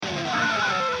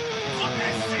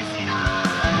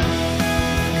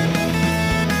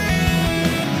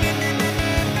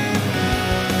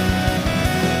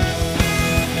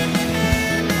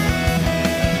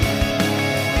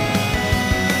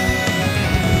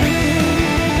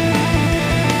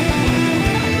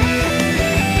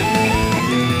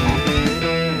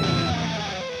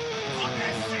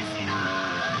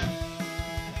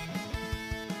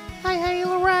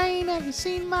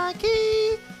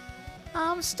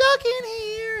stuck in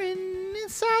here and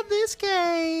inside this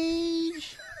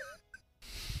cage.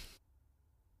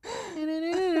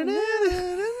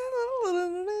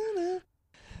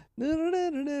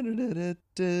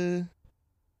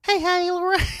 Hey,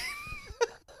 Lorraine.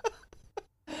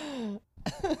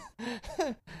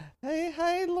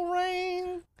 Hey,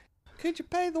 Lorraine. Could you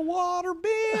pay the water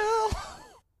bill?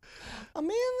 I'm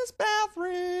in this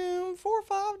bathroom 4 or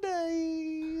 5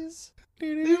 days.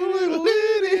 Hey,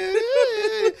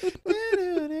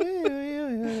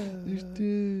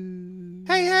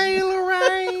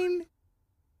 Lorraine.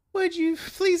 Would you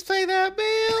please pay that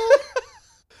bill?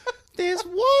 This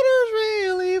water's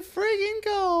really freaking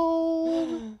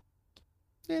cold.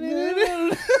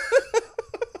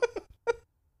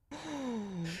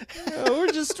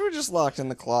 We're just locked in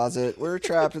the closet. We're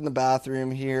trapped in the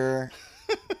bathroom here.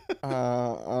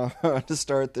 To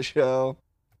start the show.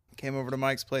 Came over to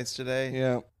Mike's place today.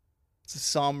 Yeah. It's a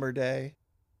somber day.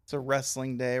 It's a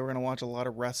wrestling day. We're gonna watch a lot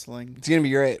of wrestling. It's gonna be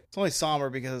great. It's only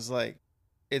somber because like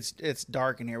it's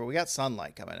dark in here, but we got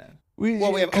sunlight coming in. We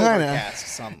have overcast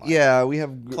sunlight. Yeah, we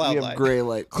have gray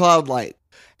light. Cloud light.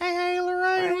 Hey,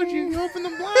 Lorraine, would you open the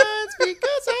blinds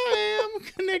because I am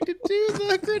connected to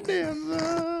the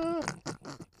credenza.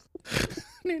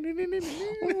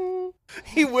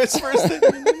 He whispers that.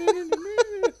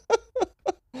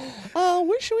 I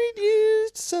wish we'd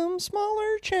used some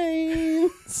smaller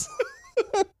chains.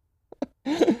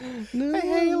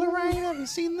 Hey, Lorraine, have you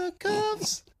seen the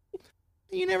cuffs?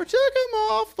 You never took them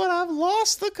off, but I've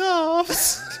lost the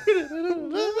cuffs.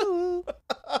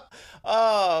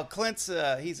 Oh, Clint's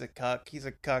he's a cuck. He's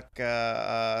a cuck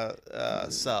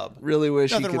sub. Really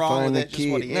wish Nothing he could wrong find with the it, just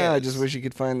key. what he No, I is. just wish he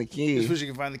could find the key. Just wish you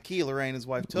could find the key. Lorraine, his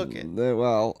wife, took it.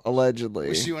 Well, allegedly.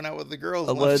 Wish she went out with the girls.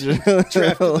 Allegedly,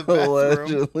 Trapped in the bathroom.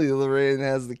 allegedly, Lorraine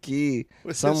has the key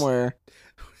With somewhere.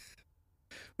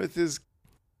 With his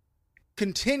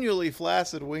continually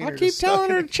flaccid wiener. I keep stuck telling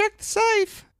in her to check the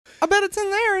safe. I bet it's in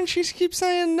there, and she keeps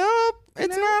saying, "Nope,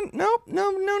 it's not. Nope,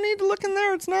 no need to look in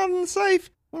there. It's not in the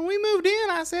safe." When we moved in,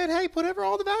 I said, hey, put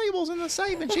all the valuables in the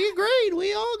safe, and she agreed.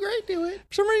 We all agreed to it.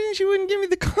 For some reason, she wouldn't give me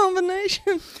the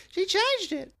combination. She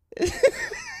changed it.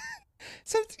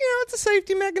 So it's a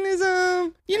safety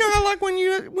mechanism. You know how like when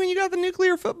you got the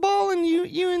nuclear football and you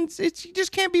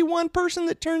just can't be one person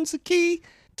that turns the key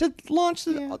to launch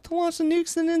the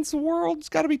nukes and ends the world. It's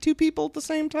got to be 2 people at the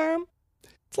same time.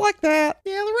 It's like that.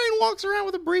 Yeah, Lorraine walks around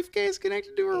with a briefcase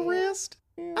connected to her wrist.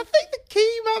 Yeah. I think the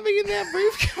key might be in that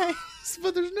briefcase,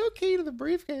 but there's no key to the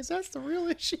briefcase. That's the real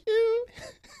issue.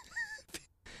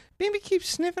 Bambi keeps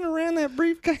sniffing around that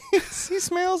briefcase. He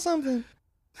smells something.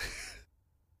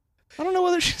 I don't know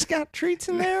whether she's got treats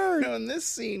in there or... No, in this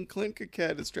scene, Clint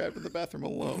Coquette is trapped in the bathroom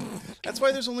alone. That's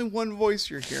why there's only one voice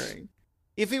you're hearing.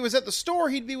 If he was at the store,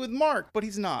 he'd be with Mark, but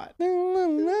he's not.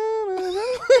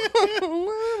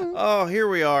 Oh, here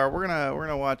we are. We're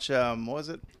gonna watch what was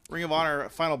it? Ring of Honor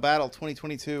Final Battle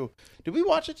 2022. Did we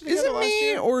watch it together Is it last me,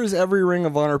 year? or is every Ring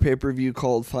of Honor pay-per-view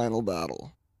called Final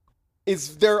Battle?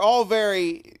 They're all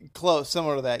very close,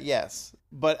 similar to that, yes.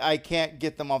 But I can't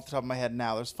get them off the top of my head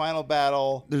now. There's Final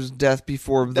Battle. There's Death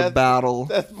Before the Battle.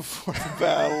 Death Before the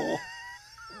Battle.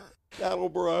 Battle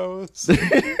Bros.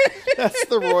 That's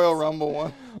the Royal Rumble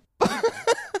one.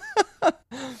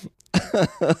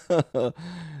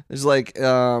 There's like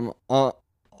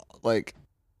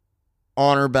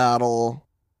Honor Battle,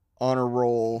 Honor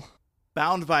Roll.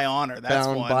 Bound by Honor. That's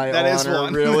Bound one. by That is Honor,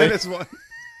 one. really? That is one.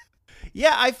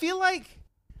 Yeah, I feel like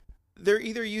they're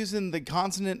either using the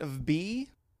consonant of B,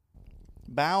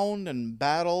 bound and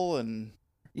battle, and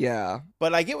Yeah.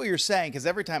 but I get what you're saying because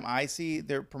every time I see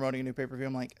they're promoting a new pay-per-view,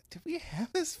 I'm like, did we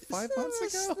have this 5 months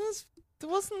ago?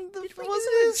 Wasn't Did we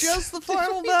it do just the Did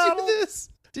Final we Battle? do this?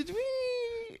 Did we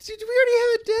already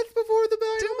have a Death Before the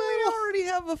Battle? Didn't we already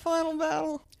have a Final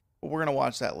Battle? Well, we're gonna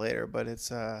watch that later, but it's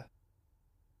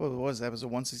what was that? Was it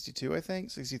 162? I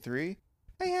think 63.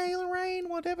 Hey, Lorraine,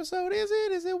 what episode is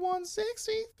it? Is it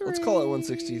 163? Let's call it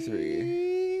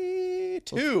 163.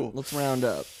 2. Let's round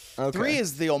up. Okay. 3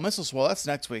 is the old missile swell. That's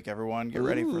next week, everyone. Get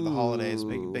ready for the holidays.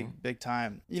 Big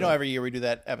time. You know, every year we do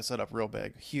that episode up real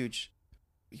big. Huge.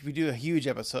 We do a huge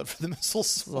episode for the missile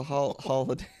swell.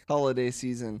 The holiday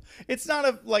season. It's not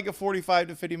a 45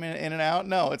 to 50 minute in and out.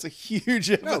 No, it's a huge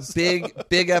episode. No,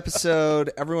 big episode.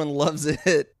 Everyone loves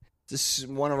it. It's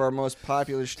one of our most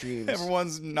popular streams.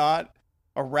 Everyone's not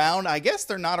around. I guess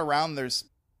they're not around. There's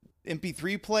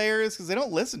MP3 players because they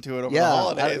don't listen to it over the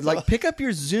holidays. Pick up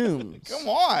your Zooms. Come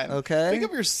on. Okay. Pick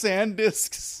up your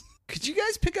SanDisks. Could you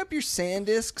guys pick up your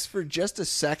SanDisks for just a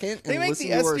second and They make listen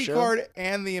the to our SD show? card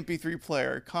and the MP3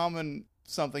 player common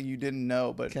something you didn't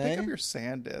know, but Okay. pick up your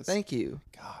SanDisk. Thank you.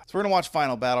 God. So we're gonna watch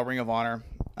Final Battle, Ring of Honor.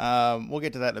 We'll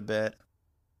get to that in a bit.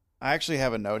 I actually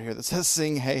have a note here that says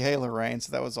 "Sing Hey Hey Lorraine,"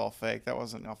 so that was all fake. That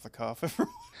wasn't off the cuff.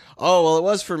 Oh, well, it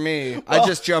was for me. I Well-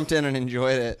 just jumped in and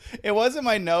enjoyed it. It was in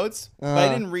my notes, but I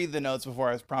Uh-huh. didn't read the notes before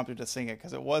I was prompted to sing it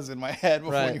because it was in my head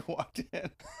before Right. you walked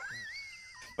in.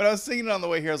 But I was singing it on the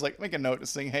way here. I was like, make a note to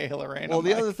sing "Hey Hey Lorraine." Well, I'm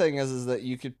the like, other thing is that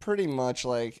you could pretty much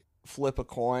like flip a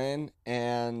coin,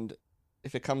 and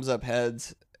if it comes up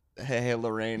heads, Hey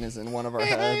Lorraine is in one of our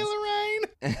Hey Hey heads. Lorraine.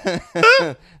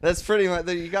 That's pretty much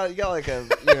you got like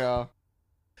a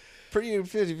pretty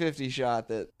 50-50 shot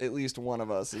that at least one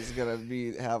of us is gonna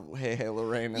have Hey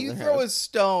Lorraine in You their throw head. a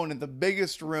stone in the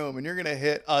biggest room, and you're gonna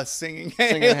hit us singing "Hey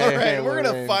Singing Hey Hey, Lorraine." Hey, We're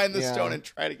gonna Lorraine. find the Yeah. stone and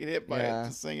try to get hit by Yeah. it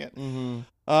to sing it. Mm-hmm.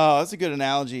 Oh, that's a good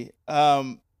analogy.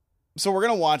 So we're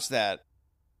gonna watch that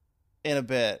in a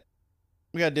bit.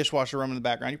 We got a dishwasher room in the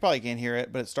background. You probably can't hear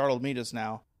it, but it startled me just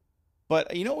now.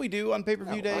 But you know what we do on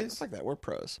pay-per-view days? It's like that. We're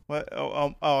pros. What?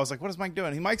 Oh, I was like, what is Mike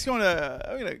doing? Mike's going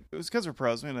to. It was because we're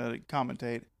pros. I'm gonna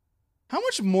commentate. How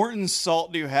much Morton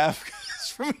salt do you have?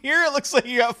 'Cause from here, it looks like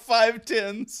you got 5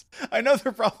 tins. I know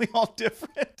they're probably all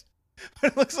different,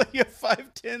 but it looks like you have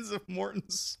 5 tins of Morton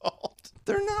salt.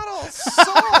 They're not all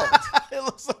salt. It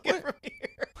looks like it from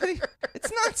here.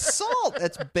 It's not salt.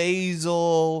 That's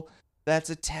basil.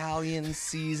 That's Italian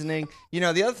seasoning. You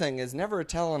know, the other thing is never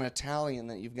tell an Italian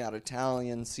that you've got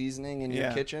Italian seasoning in your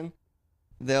Yeah. kitchen.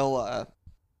 They'll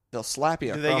slap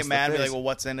you Do across they get mad and the be face. like, well,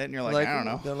 what's in it? And you're like, I don't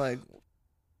know. They're like,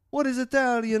 what is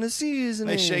Italian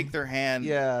seasoning? They shake their hand.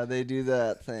 Yeah, they do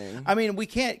that thing. I mean, we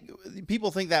can't.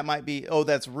 People think that might be, oh,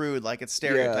 that's rude, like it's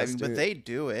stereotyping, but they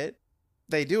do it.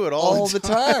 They do it all the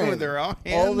time with their own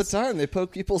hands. All the time. They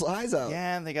poke people's eyes out.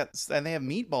 Yeah, and they have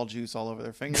meatball juice all over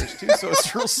their fingers too, so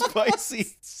it's real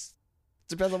spicy.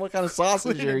 Depends on what kind of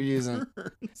sausage you're using.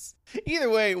 Either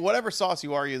way, whatever sauce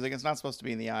you are using, it's not supposed to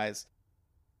be in the eyes.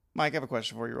 Mike, I have a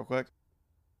question for you, real quick.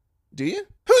 Do you?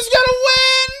 Who's gonna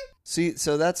win? See,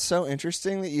 so that's so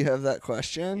interesting that you have that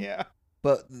question. Yeah.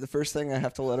 But the first thing I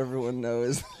have to let everyone know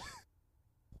is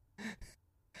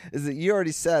that you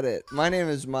already said it. My name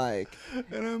is Mike,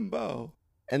 And I'm Bo.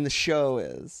 and the show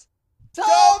is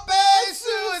Tope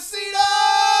Suicida!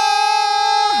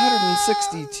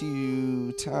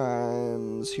 162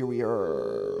 times. Here we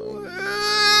are.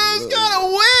 Who's gonna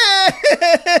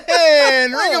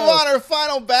win? Ring of Honor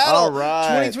Final Battle. All right.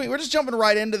 2020. We're just jumping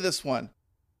right into this one.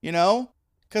 You know?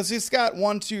 Because he's got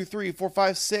 1, 2, 3, 4,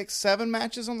 5, 6, 7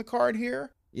 matches on the card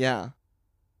here. Yeah.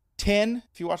 10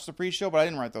 if you watch the pre-show, but I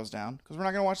didn't write those down because we're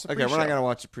not going to watch the pre-show. Okay, we're not going to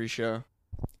watch the pre-show.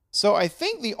 So I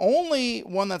think the only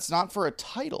one that's not for a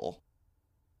title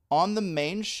on the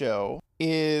main show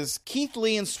is Keith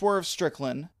Lee and Swerve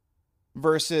Strickland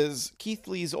versus Keith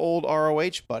Lee's old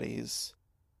ROH buddies,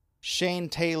 Shane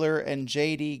Taylor and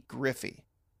JD Griffey.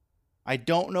 I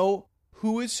don't know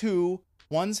who is who.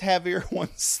 One's heavier,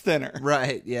 one's thinner.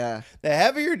 Right, yeah. The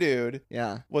heavier dude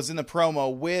Yeah. was in the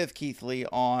promo with Keith Lee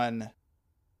on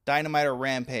Dynamite or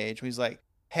Rampage. He's like,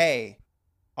 hey,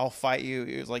 I'll fight you.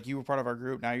 He was like, you were part of our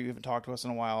group. Now you haven't talked to us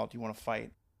in a while. Do you want to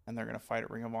fight? And they're going to fight at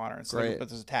Ring of Honor. And so, Great. but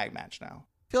there's a tag match now.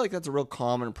 I feel like that's a real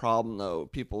common problem, though.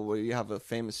 People where you have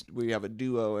a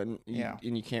duo and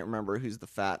you can't remember who's the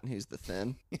fat and who's the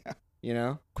thin. Yeah. You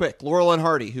know? Quick, Laurel and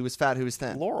Hardy, who was fat, who was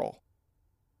thin? Laurel.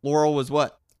 Laurel was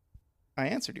what? I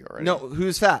answered you already. No,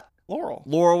 who's fat? Laurel.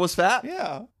 Laurel was fat?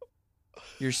 Yeah.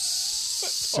 You're Hardy, isn't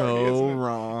so it?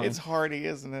 wrong. It's Hardy,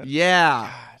 isn't it? Yeah.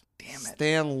 God damn it.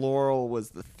 Stan Laurel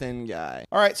was the thin guy.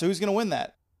 All right, so who's going to win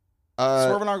that? Uh,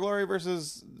 Swerve and Our Glory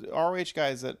versus ROH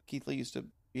guys that Keith Lee used to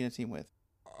be in a team with.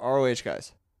 ROH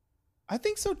guys. I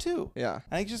think so, too. Yeah.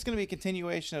 I think it's just going to be a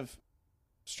continuation of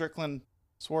Strickland.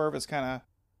 Swerve is kind of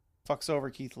fucks over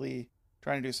Keith Lee,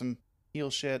 trying to do some heel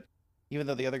shit, even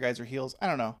though the other guys are heels. I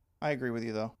don't know. I agree with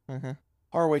you, though. Uh-huh.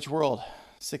 ROH World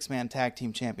 6-man tag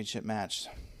team championship match.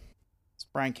 It's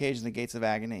Brian Cage and the Gates of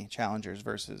Agony challengers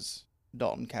versus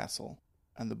Dalton Castle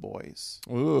and the Boys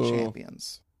Ooh.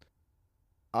 champions.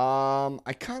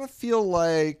 I kind of feel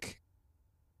like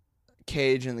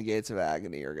Cage and the Gates of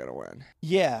Agony are gonna win.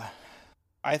 Yeah,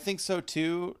 I think so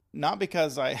too. Not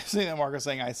because I see that Mark was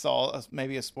saying I saw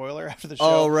maybe a spoiler after the show.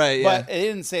 Oh, right, yeah. But it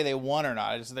didn't say they won or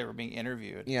not. I just said they were being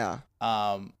interviewed. Yeah.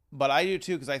 But I do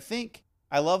too because I think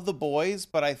I love the Boys,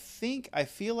 but I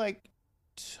feel like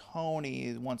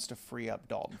Tony wants to free up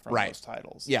Dalton from Right. those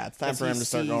titles. Yeah, it's time 'Cause for he him to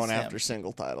start sees going him. after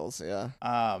single titles. Yeah.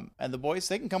 And the Boys,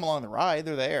 they can come along the ride.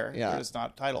 They're there. Yeah. They're just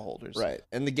not title holders. Right.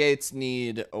 And the Gates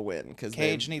need a win because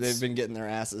Cage needs- they've been getting their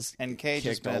asses And Cage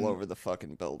has kicked all been over the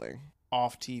fucking building.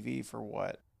 off TV for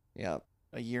what? Yeah.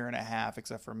 A year and a half,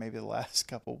 except for maybe the last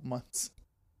couple months.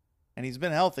 and he's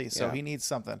been healthy, so Yeah. he needs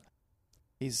something.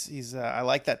 He's I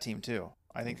like that team too.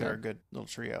 I think they're a good little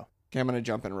trio. Okay, I'm gonna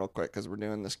jump in real quick because we're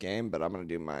doing this game, but I'm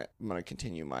gonna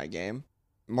continue my game.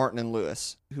 Martin and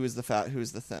Lewis. Who is the fat? Who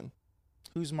is the thin?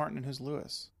 Who's Martin and who's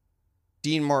Lewis?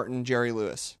 Dean Martin, Jerry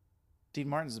Lewis. Dean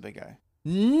Martin's a big guy.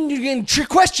 Trick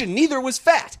question. Neither was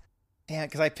fat. Damn,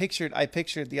 because I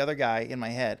pictured the other guy in my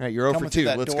head. All right, you're 0 for coming through 2.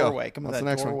 that Let's doorway, go. Coming What's through the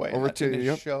that next one? doorway. Over 2. In his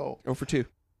Yep. show. 0 for 2.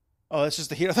 Oh, that's just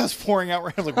the heat that was pouring out.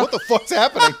 I was like, what the fuck's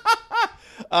happening?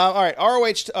 All right,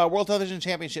 ROH World Television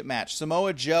Championship match.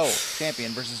 Samoa Joe,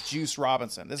 champion, versus Juice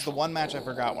Robinson. This is the one match I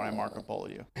forgot when I Marco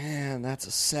Polo'd you. Man, that's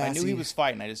a sassy. I knew he was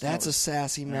fighting. I just That's a noticed.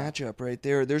 sassy matchup right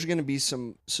there. There's going to be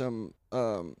some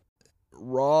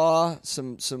raw,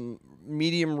 some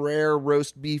medium rare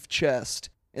roast beef chest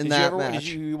in that match. Did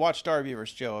you watch Darby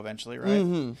versus Joe eventually, right?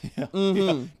 Mm-hmm. Yeah.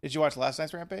 Mm-hmm. Yeah. Did you watch last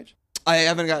night's Rampage? I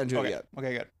haven't gotten to it yet.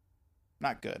 Okay, good.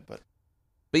 Not good, but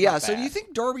Yeah, not so do bad. you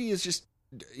think Darby's just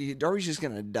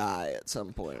going to die at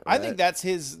some point? I right? think that's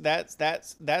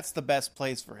the best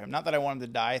place for him. Not that I want him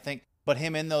to die, I think, but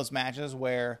him in those matches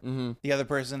where Mm-hmm. the other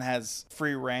person has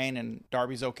free reign and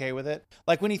Darby's okay with it.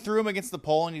 Like when he threw him against the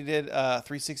pole and he did a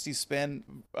 360 spin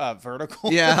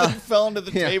vertical. Yeah. And fell into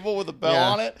the Yeah. table with a bell Yeah.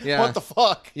 on it. Yeah. What the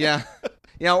fuck? Yeah.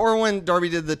 Yeah, or when Darby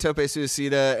did the tope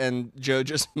suicida and Joe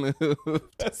just moved.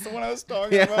 That's the one I was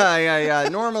talking Yeah, about. yeah.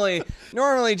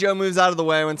 Normally Joe moves out of the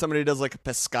way when somebody does like a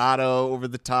pescado over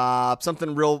the top,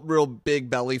 something real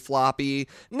big belly floppy.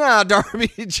 No, Darby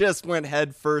just went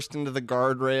head first into the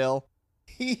guardrail.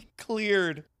 He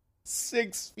cleared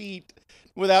 6 feet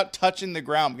without touching the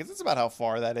ground because that's about how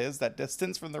far that is, that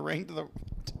distance from the ring to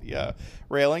the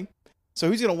railing. So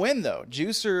who's going to win, though?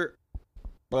 Juice or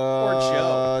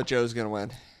Joe? Joe's gonna win.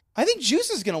 I think Juice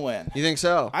is going to win. You think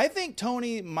so? I think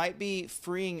Tony might be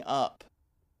freeing up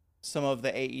some of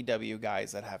the AEW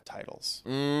guys that have titles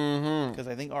Mm-hmm. because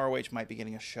I think ROH might be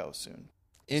getting a show soon.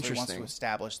 So he Interesting. wants to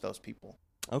establish those people.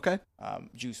 Okay.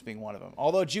 Juice being one of them.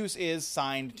 Although Juice is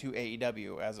signed to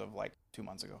AEW as of like 2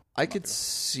 months ago. I could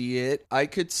see it. I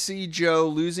could see Joe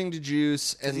losing to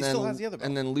Juice and he then still has the other belt.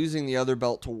 and then losing the other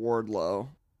belt to Wardlow.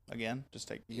 Again, he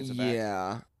gets it back.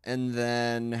 Yeah, and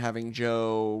then having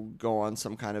Joe go on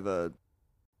some kind of a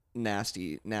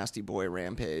nasty boy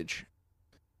rampage.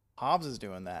 Hobbs is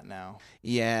doing that now.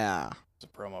 Yeah. It's a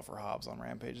promo for Hobbs on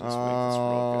Rampage this week. It's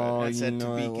Oh, real good. It you said know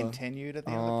to I be love- continued at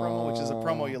the end of the promo, which is a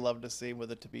promo Oh. you love to see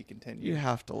with it to be continued. You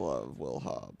have to love Will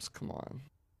Hobbs. Come on.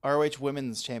 ROH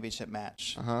Women's Championship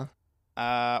match.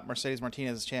 Uh-huh. Mercedes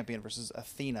Martinez is champion versus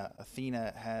Athena.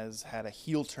 Athena has had a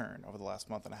heel turn over the last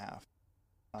month and a half.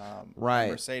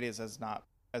 Right. Mercedes has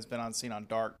been on scene on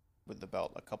Dark with the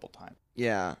belt a couple times.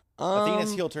 Yeah.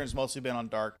 Athena's heel turn's mostly been on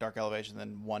Dark Elevation,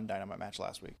 then one Dynamite match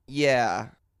last week. Yeah.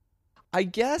 I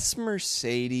guess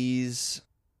Mercedes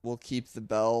will keep the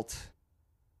belt.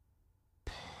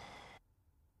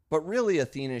 But really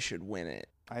Athena should win it.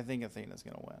 I think Athena's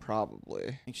gonna win. Probably.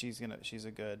 I think she's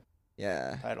a good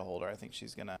Yeah. title holder. I think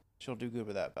she'll do good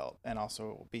with that belt. And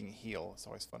also being a heel, it's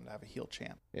always fun to have a heel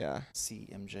champ. Yeah.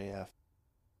 CMJF.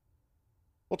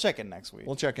 We'll check in next week.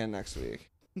 We'll check in next week.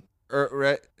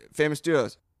 Famous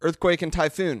duos. Earthquake and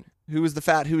Typhoon. Who was the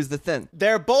fat? Who was the thin?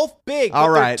 They're both big. All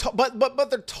right. But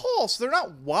they're tall, so they're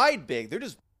not wide big. They're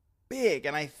just big.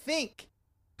 And I think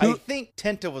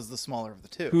Tenta was the smaller of the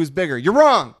two. Who's bigger? You're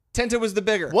wrong. Tenta was the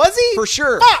bigger. Was he? For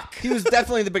sure. Fuck! He was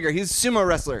definitely the bigger. He's a sumo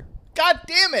wrestler. God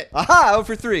damn it! Aha, 0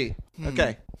 for 3.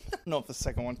 Okay. I don't know if the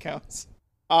second one counts.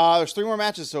 There's 3 more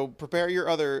matches, so prepare your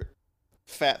other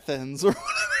fat thins or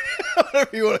whatever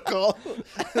you want to call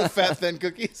them. Fat thin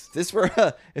cookies.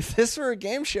 If this were a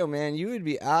game show, man, you would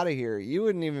be out of here. You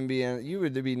wouldn't even be in. You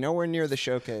would be nowhere near the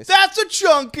showcase. That's a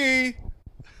chunky.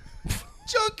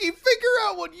 Chunky, figure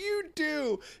out what you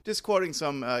do. Just quoting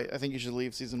some. I think you should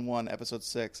leave season 1, episode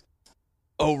 6.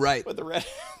 Oh right. With the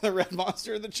red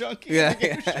monster and the chunky. Yeah. In the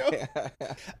game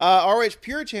show. ROH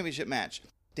Pure Championship match.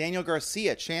 Daniel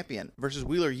Garcia, champion, versus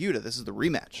Wheeler Yuta. This is the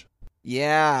rematch.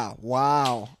 Yeah.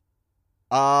 Wow.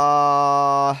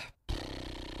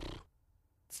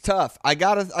 It's tough. I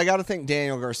gotta think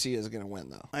Daniel Garcia is gonna win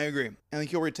though. I agree. I think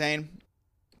he'll retain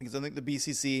because I think the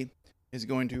BCC is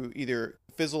going to either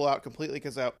fizzle out completely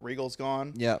because Regal's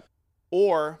gone, Yep.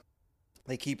 or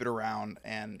they keep it around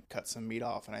and cut some meat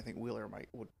off. And I think Wheeler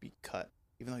would be cut,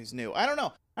 even though he's new. I don't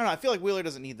know. I feel like Wheeler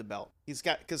doesn't need the belt. He's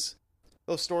got, because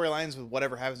those storylines with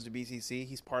whatever happens to BCC,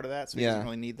 he's part of that, so he doesn't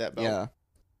really need that belt. Yeah.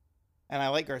 And I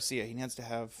like Garcia. He needs to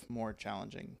have more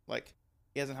challenging. Like,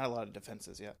 he hasn't had a lot of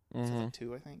defenses yet. So like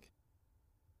 2, I think.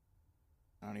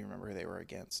 I don't even remember who they were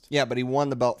against. Yeah, but he won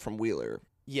the belt from Wheeler.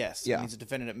 Yes. Yeah. And he's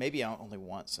defended it maybe only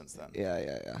once since then.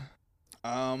 Yeah.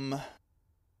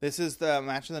 This is the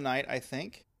match of the night, I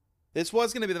think. This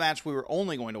was going to be the match we were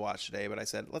only going to watch today, but I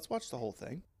said, let's watch the whole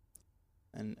thing.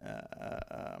 And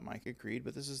Mike agreed,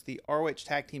 but this is the ROH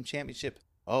Tag Team Championship.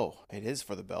 Oh, it is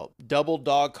for the belt. Double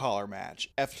dog collar match.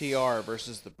 FTR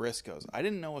versus the Briscoes. I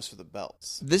didn't know it was for the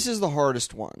belts. This is the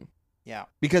hardest one. Yeah.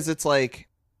 Because it's like,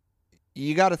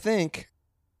 you got to think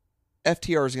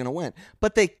FTR is going to win.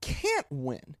 But they can't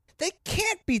win. They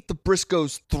can't beat the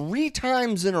Briscoes 3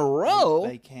 times in a row.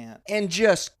 They can't. And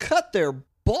just cut their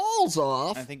balls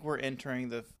off. I think we're entering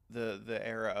the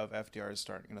era of FTR is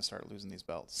going to start losing these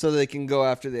belts. So they can go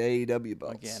after the AEW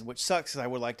belts. Again, which sucks because I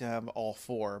would like to have all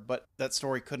 4, but that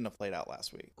story couldn't have played out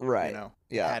last week. Right. You know?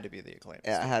 Yeah. It had to be the Acclaim.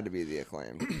 Yeah, it had to be the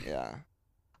Acclaim.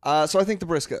 Yeah. So I think the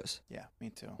Briscoes. Yeah, me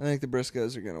too. I think the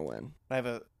Briscoes are going to win.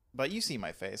 But you see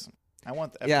my face. I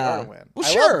want the FTR Yeah. to win. Well, I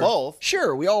sure. love both.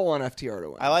 Sure, we all want FTR to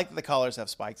win. I like that the collars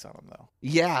have spikes on them, though.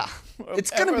 Yeah.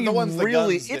 It's going to be The ones the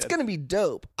really, Guns it's did. going to be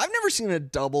dope. I've never seen a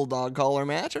double dog collar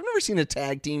match. I've never seen a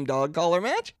tag team dog collar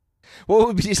match. What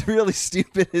would be really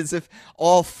stupid is if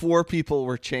all 4 people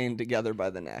were chained together by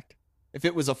the neck. If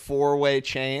it was a 4-way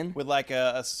chain. With like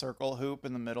a circle hoop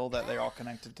in the middle that they're all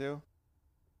connected to.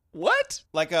 What?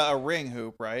 Like a ring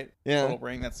hoop, right? Yeah. A little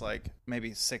ring that's like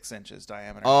maybe 6 inches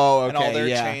diameter. Oh, okay. And all their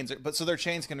yeah. chains, so their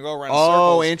chains can go around.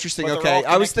 Oh, circles, interesting. but they're Okay.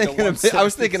 all I was connected to thinking one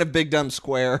of surface. Big Dumb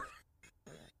Square.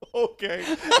 Okay.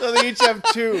 So they each have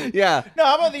 2. Yeah. No,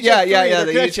 how about they each Yeah, have 3? yeah, yeah,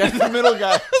 They're they each connected have- to the middle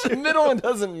guy. The middle one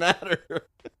doesn't matter.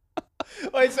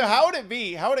 Wait, so how would it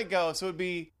be? How would it go? So it would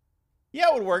be, yeah,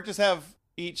 it would work. Just have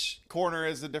each corner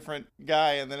as a different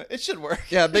guy, and then it should work.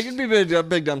 Yeah, it'd be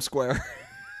Big Dumb Square.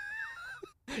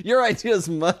 Your idea is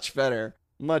much better.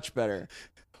 Much better.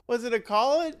 Was it a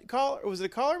collar? Was it a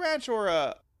collar match or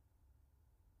a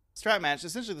strap match?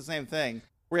 Essentially the same thing.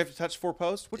 Where you have to touch 4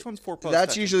 posts. Which one's 4 posts?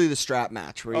 That's usually the strap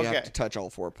match where you Okay. have to touch all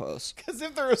 4 posts. Because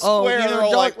if they're a Oh, square, they're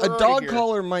all like, a we're dog already here.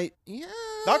 collar might. Yeah.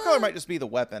 Dog collar might just be the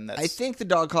weapon. That's I think the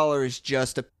dog collar is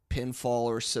just a pinfall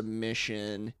or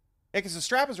submission. yeah, because the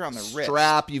strap is around the wrist.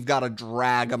 Strap, you've got to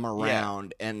drag them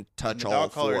around and touch And the all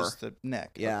dog collar 4. is the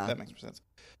neck. Yeah. That makes more sense.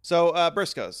 So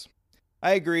Briscoes.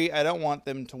 I agree. I don't want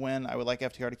them to win. I would like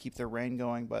FTR to keep their reign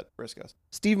going, but Briscoes.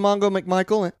 Steve Mongo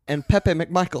McMichael and Pepe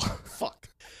McMichael. Fuck.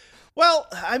 Well,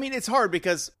 I mean, it's hard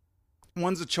because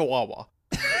one's a Chihuahua.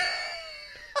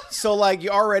 So, like,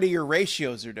 your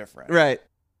ratios are different. Right.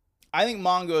 I think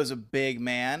Mongo is a big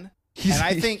man. He's And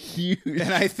I think- huge.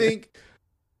 And I think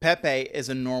Pepe is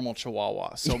a normal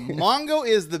Chihuahua. So, Mongo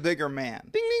is the bigger man.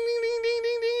 Ding, ding, ding, ding, ding,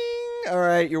 ding, ding. All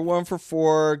right, you're 1 for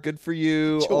 4. Good for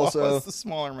you. Chihuahua's Also, the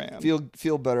smaller man.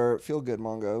 feel better. Feel good,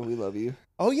 Mongo. We love you.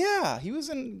 Oh, yeah. He was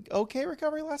in okay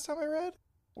recovery last time I read.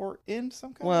 Or in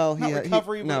some kind Well, of... Not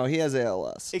recovery, but he has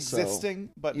ALS. so-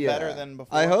 existing, but yeah. better than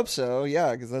before. I hope so.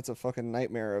 Yeah, because that's a fucking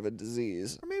nightmare of a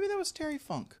disease. Or maybe that was Terry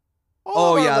Funk.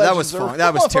 Oh yeah, that was Funk.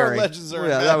 That was Terry. Yeah,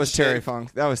 that was Terry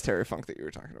Funk. That was Terry Funk that you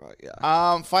were talking about.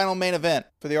 Yeah. Final main event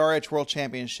for the RH World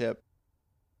Championship.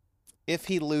 If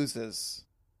he loses,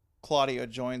 Claudio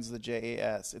joins the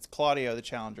JAS. It's Claudio, the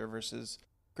challenger, versus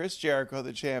Chris Jericho,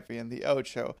 the champion, the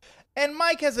Ocho. And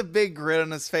Mike has a big grin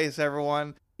on his face,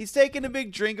 everyone. He's taking a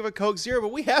big drink of a Coke Zero,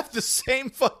 but we have the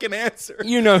same fucking answer.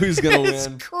 You know who's gonna It's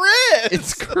win. Chris.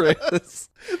 It's Chris.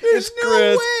 There's It's no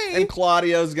Chris. way. And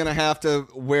Claudio's gonna have to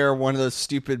wear one of those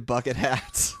stupid bucket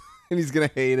hats, and he's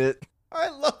gonna hate it. I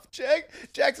love Jack.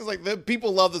 Jax is like, the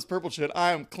people love this purple shit.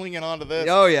 I am clinging on to this.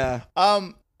 Oh yeah.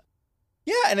 Yeah,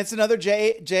 and it's another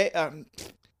BCC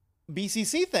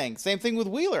thing. Same thing with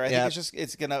Wheeler. I think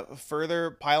it's gonna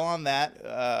further pile on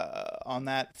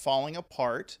that falling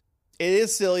apart. It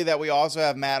is silly that we also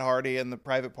have Matt Hardy and the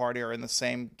Private Party are in the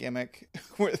same gimmick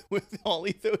with all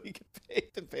Etho he can pay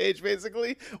the page,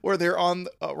 basically, where they're on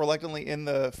reluctantly in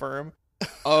the firm.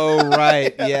 Oh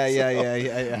right. Yeah,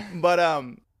 yeah. But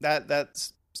that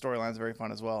storyline is very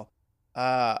fun as well.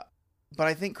 But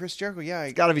I think Chris Jericho,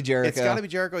 It's got to be Jericho. it's got to be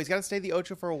Jericho. He's got to stay the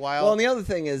Ocho for a while. Well, and the other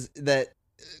thing is that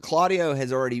Claudio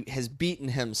has beaten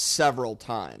him several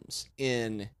times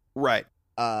in right.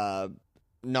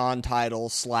 Non-title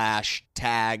 /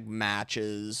 tag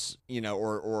matches,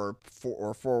 or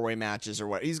 4-way matches or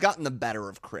what. He's gotten the better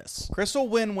of Chris Chris will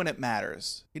win when it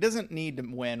matters. He doesn't need to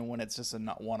win when it's just a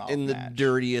one-off in the match.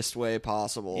 dirtiest way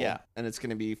possible. Yeah. And it's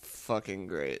going to be fucking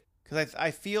great. Because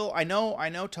I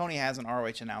know Tony has an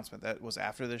ROH announcement that was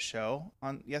after this show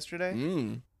on yesterday.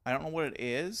 I don't know what it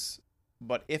is,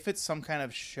 but if it's some kind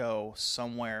of show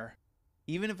somewhere,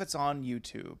 even if it's on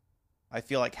YouTube, I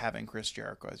feel like having Chris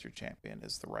Jericho as your champion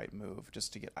is the right move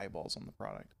just to get eyeballs on the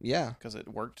product. Yeah. Because it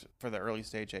worked for the early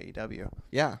stage AEW.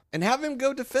 Yeah. And have him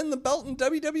go defend the belt in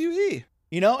WWE.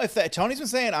 If Tony's been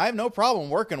saying, I have no problem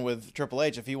working with Triple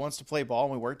H if he wants to play ball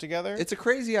and we work together. It's a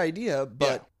crazy idea,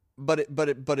 but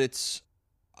it's.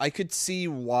 I could see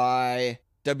why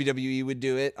WWE would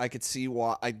do it. I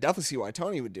definitely see why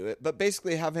Tony would do it. But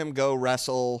basically, have him go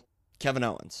wrestle Kevin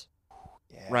Owens,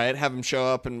 right? Have him show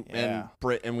up and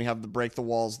we have the break the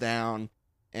walls down,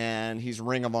 and he's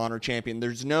Ring of Honor champion.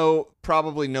 There's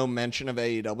probably no mention of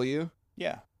AEW.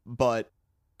 Yeah, but.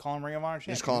 Call him Ring of Honor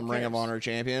champion. Just call him Ring of Honor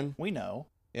champion. We know.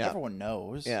 Yeah. Everyone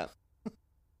knows. Yeah.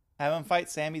 Have him fight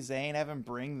Sami Zayn. Have him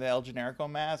bring the El Generico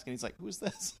mask, and he's like, "Who's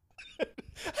this?"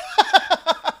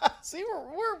 See,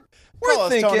 we're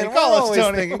thinking. Call us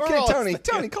Tony.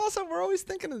 Tony, call us up. We're always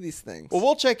thinking of these things. Well,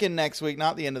 we'll check in next week,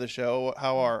 not the end of the show.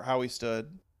 How we stood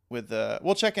with the.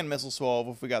 We'll check in Missile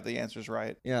Swole if we got the answers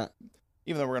right. Yeah.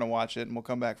 Even though we're gonna watch it, and we'll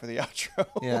come back for the outro.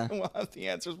 Yeah. We'll have the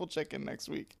answers. We'll check in next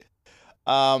week.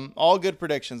 All good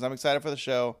predictions. I'm excited for the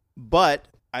show, but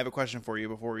I have a question for you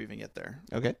before we even get there.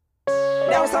 Okay.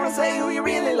 Now it's time to say who you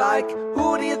really like.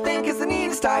 Who do you think is the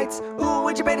neatest tights? Who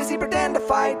would you bet to see pretend to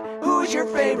fight? Who's your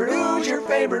favorite? Who's your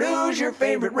favorite? Who's your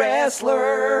favorite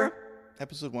wrestler?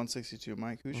 Episode 162,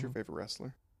 Mike. Who's your favorite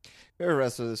wrestler? Favorite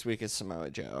wrestler this week is Samoa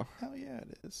Joe. Hell yeah,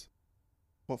 it is.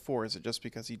 What for? Is it just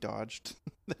because he dodged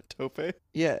that tope?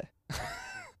 Yeah.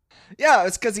 Yeah,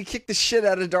 it's because he kicked the shit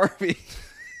out of Darby.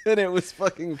 And it was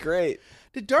fucking great.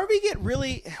 Did Darby get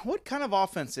really... What kind of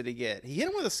offense did he get? He hit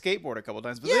him with a skateboard a couple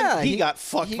times, but yeah, then he got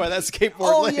fucked by that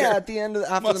skateboard later. Yeah, at the end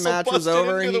after the match was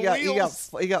over, and he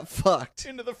got fucked.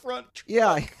 Into the front truck.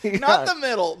 Yeah. Not the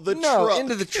middle, the truck. No,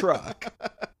 into the truck.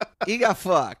 He got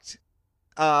fucked.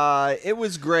 It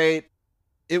was great.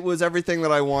 It was everything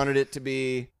that I wanted it to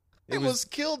be. It was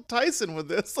killed Tyson with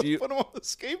this. Put him on the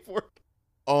skateboard.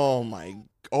 Oh,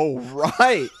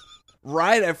 right.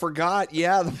 Right, I forgot.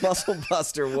 Yeah, the Muscle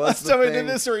Buster was last time I did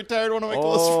this, I retired one of my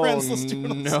close friends. Let's do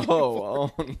it.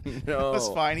 No. That's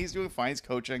fine. He's doing fine. He's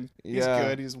coaching. He's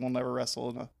good. Will never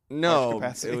wrestle in a large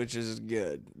capacity. Which is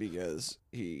good because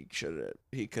he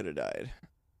could have died.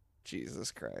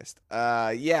 Jesus Christ.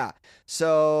 Yeah.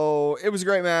 So it was a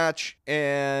great match,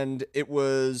 and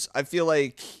I feel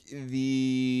like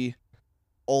the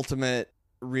ultimate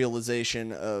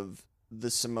realization of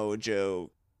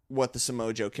what the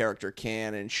Samoa Joe character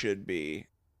can and should be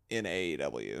in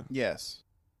AEW. Yes,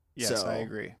 so I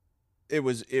agree. It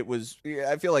was.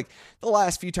 I feel like the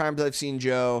last few times I've seen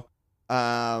Joe,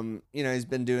 he's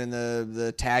been doing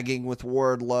the tagging with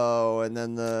Wardlow, and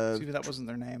then See, that wasn't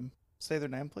their name. Say their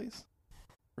name, please.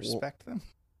 Respect them.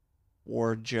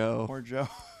 Ward Joe.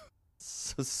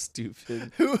 So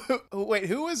stupid. Who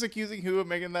was accusing who of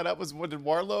making that up? Did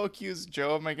Wardlow accuse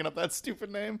Joe of making up that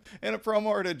stupid name in a promo,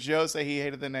 or did Joe say he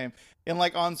hated the name? And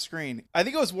like on screen, I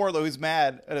think it was Wardlow who's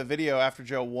mad at a video after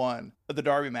Joe won at the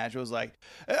Darby match. It was like,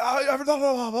 and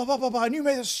you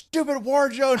made a stupid War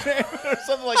Joe name or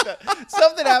something like that.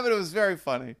 Something happened. It was very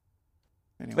funny.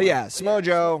 Anyway. But yeah, Samoa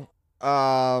Joe.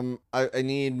 I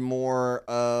need more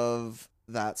of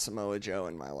that Samoa Joe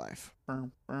in my life.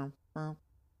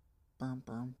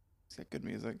 He's got good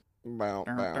music. It's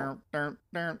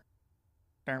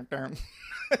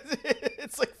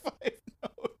like 5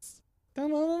 notes.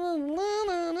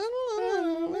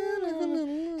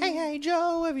 Hey,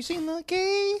 Joe, have you seen the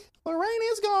key? Lorraine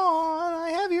is gone. I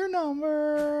have your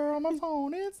number on my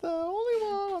phone. It's the only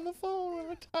one on the phone when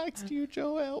I text you,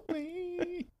 Joe, help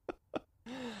me.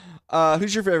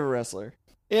 Who's your favorite wrestler?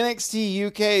 NXT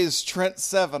UK's Trent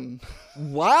Seven.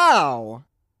 Wow.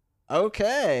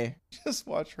 Okay. Just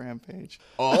watch Rampage.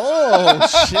 Oh,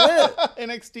 shit.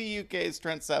 NXT UK's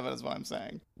Trent Seven is what I'm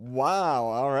saying. Wow.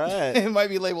 All right. It might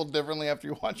be labeled differently after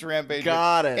you watch Rampage.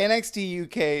 Got it. NXT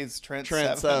UK's Trent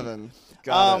Seven.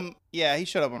 Got it. Yeah, he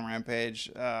showed up on Rampage.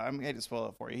 I hate to spoil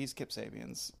it for you. He's Kip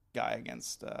Sabian's guy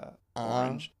against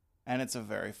Orange. And it's a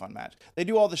very fun match. They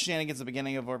do all the shenanigans at the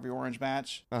beginning of every Orange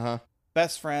match.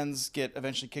 Best friends get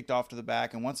eventually kicked off to the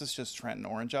back, and once it's just Trent and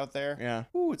Orange out there,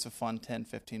 it's a fun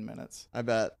 10-15 minutes. I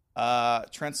bet.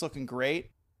 Trent's looking great.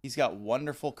 He's got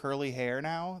wonderful curly hair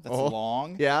now that's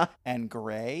long and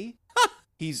gray.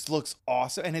 He looks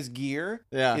awesome, and his gear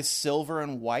is silver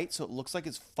and white, so it looks like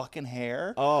his fucking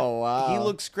hair. Oh, wow. He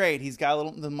looks great. He's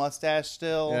got the mustache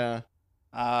still. Yeah.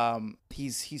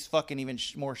 He's fucking even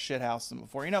more shithouse than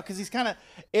before, because he's kind of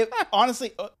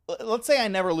honestly, let's say I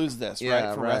never lose this,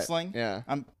 right? For wrestling. Yeah.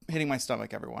 I'm hitting my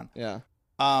stomach, everyone. Yeah.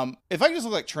 If I could just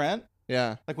look like Trent,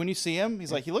 like when you see him,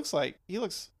 he's like, he looks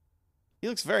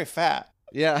very fat.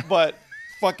 Yeah. But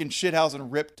fucking shithouse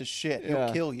and ripped to shit.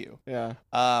 He'll kill you. Yeah.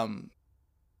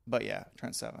 But yeah,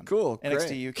 Trent Seven. Cool.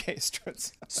 NXT UK is Trent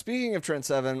Seven. Speaking of Trent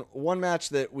Seven, one match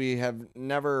that we have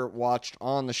never watched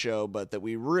on the show, but that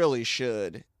we really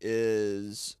should,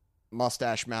 is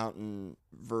Mustache Mountain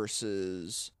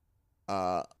versus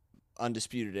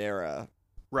Undisputed Era.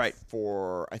 Right.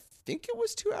 For, I think it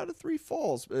was 2 out of 3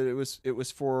 falls, but it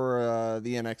was for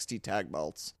the NXT tag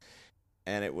belts,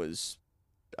 and it was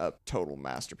a total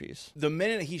masterpiece. The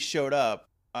minute he showed up,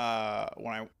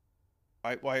 when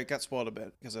I got spoiled a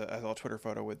bit because I saw a Twitter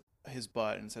photo with his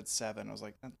butt and it said 7. I was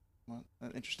like, well,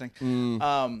 interesting.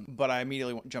 But I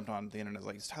immediately jumped on the internet. I was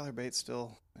like, is Tyler Bates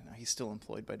still? He's still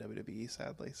employed by WWE,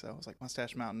 sadly. So I was like,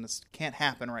 Mustache Mountain, this can't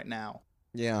happen right now.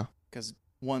 Yeah. Because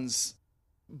one's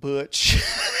Butch,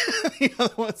 the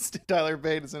other one's Tyler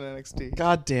Bates in NXT.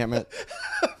 God damn it.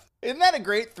 Isn't that a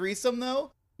great threesome,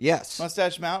 though? Yes.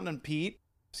 Mustache Mountain and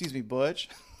Butch.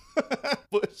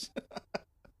 Butch.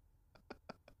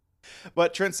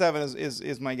 But Trent Seven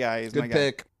is my guy. He's good my guy.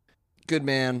 pick. Good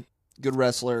man. Good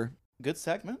wrestler. Good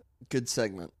segment. Good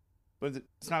segment. But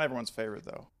it's not everyone's favorite,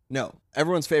 though. No.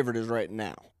 Everyone's favorite is Right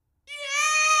Now.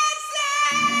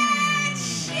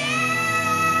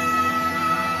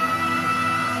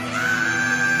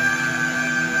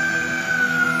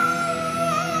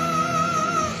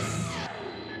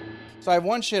 So I have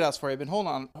one shithouse for you. I've been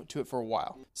holding on to it for a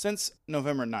while. Since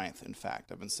November 9th, in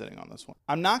fact, I've been sitting on this one.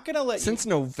 I'm not going to let Since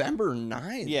November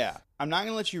 9th? Yeah. I'm not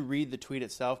going to let you read the tweet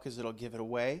itself because it'll give it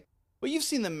away. But you've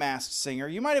seen The Masked Singer.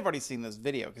 You might have already seen this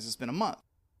video because it's been a month.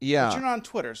 Yeah. But you're not on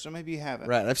Twitter, so maybe you haven't.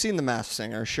 Right. I've seen The Masked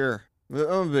Singer, sure. I'm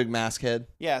a big mask head.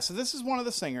 Yeah, so this is one of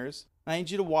the singers. I need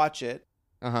you to watch it.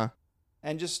 Uh-huh.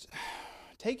 And just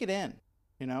take it in.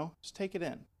 You know? Just take it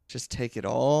in. Just take it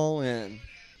all in.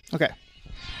 Okay.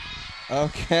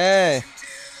 Okay.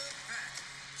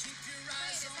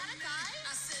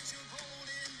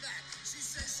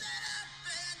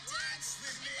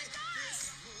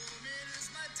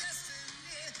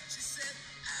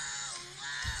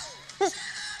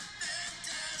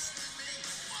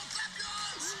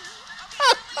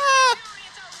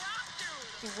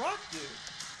 The Rock Dude.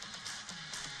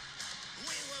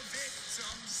 We were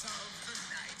victims of the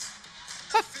night.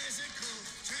 Physical,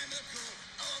 chemical,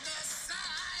 on the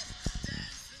side.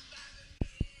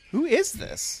 Who is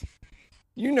this?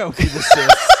 You know who this is.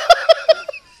 Bound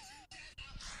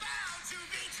to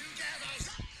be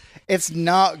together. It's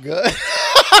not good.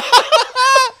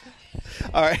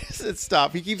 All right,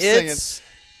 stop. He keeps It's...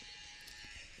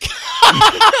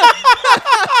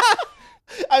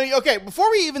 I mean, okay, before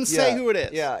we even say who it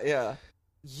is. Yeah.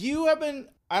 You have been,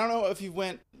 I don't know if you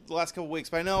went the last couple weeks,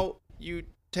 but I know you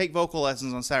take vocal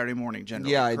lessons on Saturday morning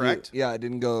generally, Yeah, correct? I do. Yeah, I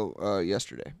didn't go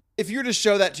yesterday. If you were to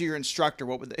show that to your instructor,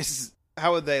 what would they,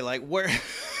 how would they, like, where?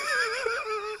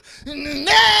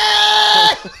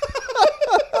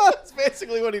 That's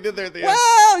basically what he did there at the end.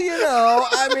 Well,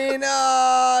 I mean,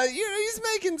 he's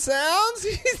making sounds.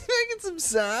 He's making some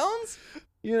sounds.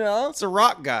 It's a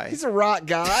rock guy. He's a rock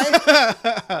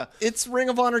guy. It's Ring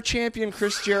of Honor champion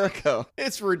Chris Jericho.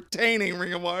 It's retaining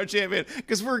Ring of Honor champion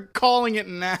because we're calling it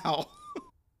now.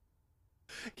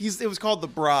 It was called The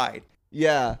Bride.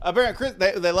 Yeah. Apparently, Chris,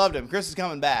 they loved him. Chris is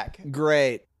coming back.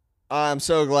 Great. I'm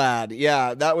so glad.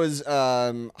 Yeah, that was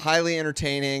highly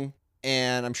entertaining,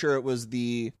 and I'm sure it was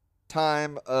the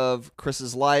time of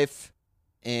Chris's life,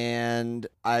 and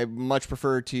I much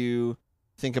prefer to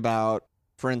think about,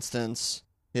 for instance,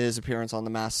 his appearance on The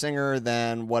Masked Singer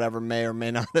than whatever may or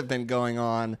may not have been going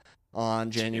on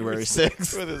January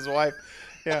 6th. With his wife.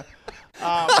 Yeah.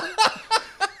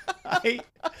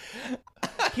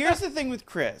 Here's the thing with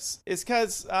Chris, is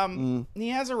because he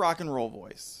has a rock and roll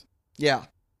voice. Yeah.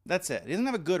 That's it. He doesn't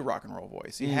have a good rock and roll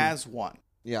voice. He has one.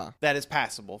 Yeah. That is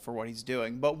passable for what he's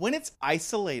doing. But when it's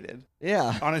isolated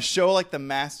Yeah. on a show like The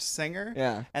Masked Singer,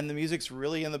 Yeah. and the music's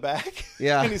really in the back,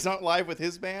 Yeah. and he's not live with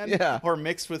his band, Yeah. or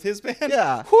mixed with his band,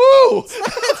 Yeah. whoo!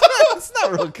 It's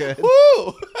not real good.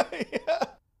 Woo! Yeah.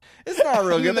 It's not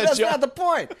real And good, then but that's the not the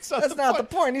point. That's not the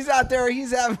point. He's out there. He's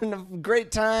having a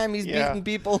great time. He's beating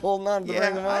people, holding on to the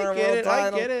Ring of Honor I get world it.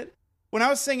 title. I get it. When I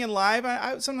was singing live,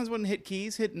 I sometimes wouldn't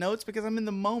hit notes because I'm in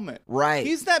the moment. Right.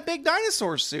 He's that big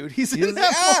dinosaur suit. He's in Yeah,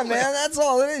 that moment. man, that's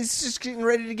all it is. He's just getting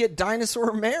ready to get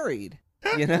Dinosaur married,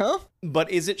 you know?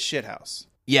 But is it shithouse?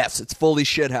 Yes, it's fully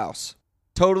shithouse.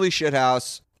 Totally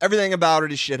shithouse. Everything about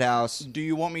it is shithouse. Do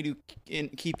you want me to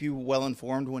keep you well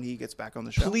informed when he gets back on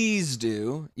the show? Please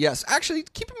do. Yes, actually,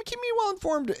 keep me well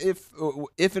informed if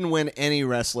and when any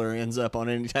wrestler ends up on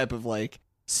any type of like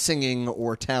singing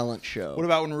or talent show. What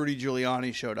about when Rudy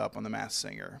Giuliani showed up on The Masked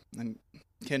Singer and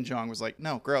Ken Jeong was like,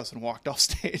 "No, gross," and walked off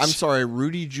stage? I'm sorry,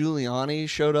 Rudy Giuliani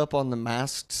showed up on The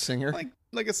Masked Singer?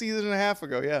 like a season and a half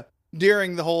ago. Yeah.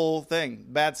 during the whole thing.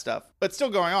 Bad stuff. But still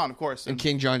going on, of course. And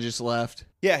King John just left.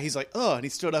 Yeah, he's like, oh, and he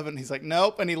stood up and he's like,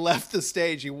 nope. And he left the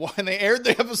stage. He won. They aired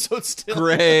the episode still.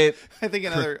 Great. I think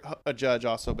a judge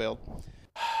also bailed.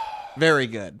 Very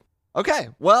good. Okay.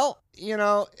 Well,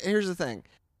 here's the thing.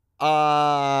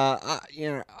 I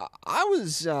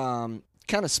was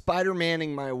kind of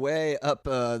Spider-Manning my way up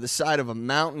the side of a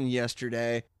mountain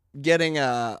yesterday, getting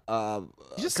a You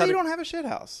just say you don't have a shit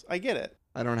house. I get it.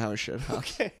 I don't have a shit house.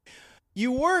 Okay.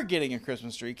 You were getting a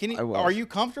Christmas tree. I was. Are you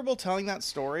comfortable telling that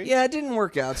story? Yeah, it didn't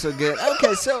work out so good.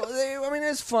 Okay, so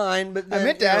it's fine, but then, I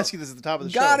meant to ask you this at the top of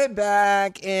the show. Got it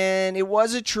back, and it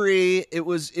was a tree. It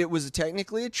was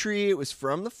technically a tree. It was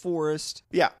from the forest.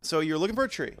 Yeah, so you're looking for a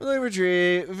tree. We looked for a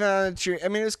tree. We found a tree. I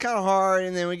mean, it was kind of hard,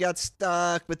 and then we got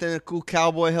stuck. But then a cool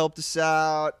cowboy helped us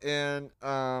out, and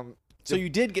So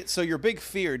your big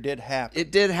fear did happen.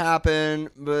 it did happen.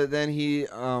 But then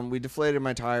we deflated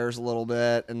my tires a little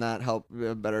bit, and that helped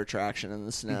better traction in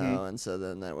the snow. And so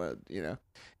then that would,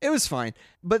 it was fine.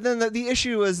 But then the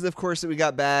issue was, of course, that we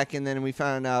got back, and then we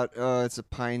found out, it's a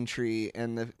pine tree,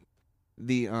 and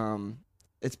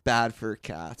it's bad for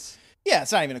cats. Yeah,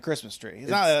 it's not even a Christmas tree. It's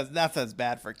not that it's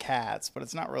bad for cats, but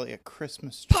it's not really a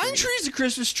Christmas tree. Pine tree's a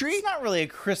Christmas tree. It's not really a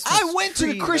Christmas I went to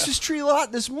tree, the Christmas tree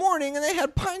lot this morning, and they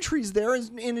had pine trees there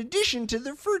in addition to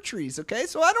their fir trees, okay?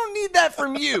 So I don't need that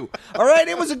from you, all right?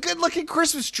 It was a good-looking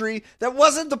Christmas tree. That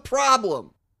wasn't the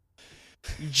problem.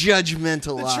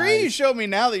 Judgmental The eyes. tree you showed me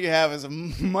now that you have is a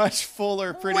much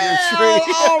fuller, prettier Well,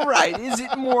 tree. all right. Is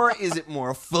it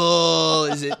more full?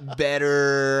 Is it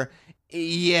better?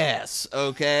 Yes.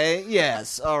 Okay.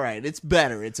 Yes. All right. It's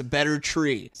better. It's a better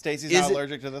tree. Stacy's Is not it-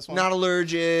 allergic to this one? Not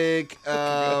allergic.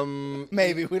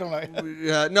 Maybe. We don't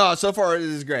know. No, so far it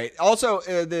is great. Also,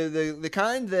 the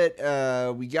kind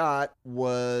that we got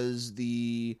was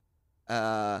the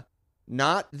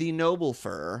not the noble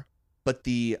fir, but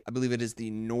I believe it is the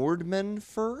Nordman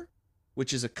fir,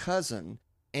 which is a cousin,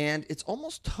 and it's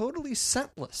almost totally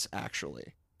scentless,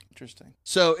 actually. Interesting.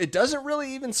 So it doesn't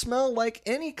really even smell like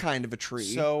any kind of a tree.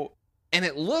 So and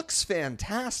it looks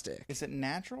fantastic. is it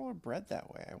natural or bred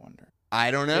that way, I wonder?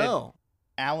 I don't know.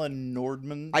 Alan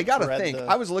Nordman. I gotta bred think.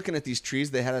 I was looking at these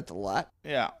trees they had at the lot.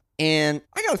 Yeah. And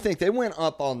I gotta think they went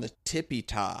up on the tippy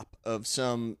top of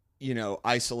some,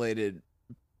 isolated,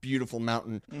 beautiful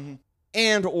mountain,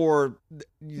 and or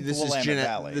this Willamette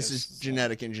Valley is is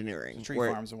genetic engineering. Tree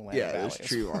where- farms in Willamette Valley. there's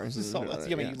tree farms. So that's,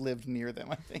 yeah. you lived near them,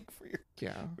 I think, where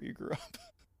you grew up.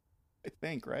 I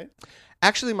think, right?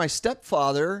 Actually, my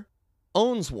stepfather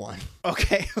owns one.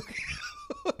 Okay.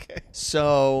 Okay.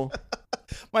 So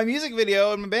My music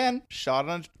video and my band shot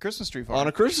on a Christmas tree farm. on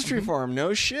a Christmas tree farm,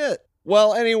 no shit.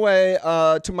 Well, anyway,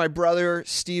 to my brother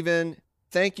Steven,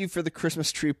 thank you for the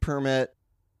Christmas tree permit.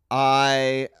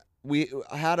 We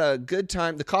had a good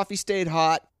time. The coffee stayed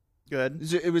hot. Good.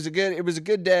 It was a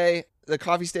good day. The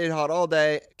coffee stayed hot all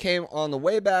day. Came on the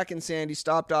way back in Sandy,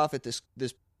 stopped off at this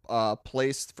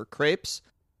place for crepes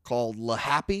called La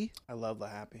Happy. I love the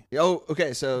Happy. Oh,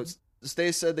 okay. So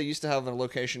Stace said they used to have a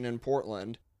location in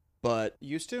Portland, but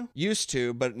Used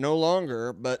to? but no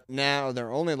longer. But now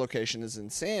their only location is in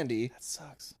Sandy. That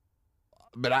sucks.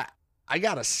 But I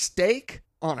got a steak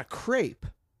on a crepe.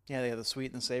 Yeah, they have the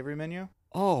sweet and the savory menu.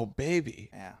 Oh, baby.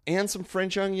 Yeah. And some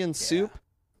French onion soup.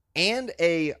 And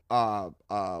a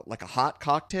like a hot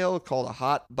cocktail called a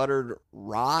hot buttered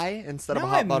rye instead of a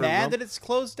Now hot I'm buttered mad rum. that it's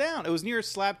closed down. It was near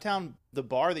Slabtown, the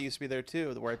bar that used to be there too,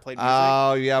 where I played music.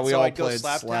 Oh yeah, we so all I'd go played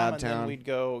Slabtown, and then Slabtown. we'd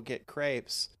go get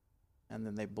crepes, and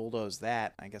then they bulldozed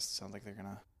that. I guess it sounds like they're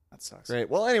gonna. That sucks. Great.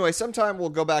 Well, anyway, sometime we'll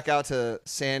go back out to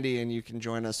Sandy and you can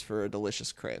join us for a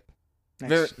delicious crepe.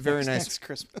 Very nice. Next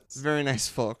Christmas. Very nice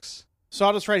folks.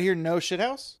 Sawdust right here. No shit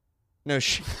house. No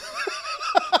shit.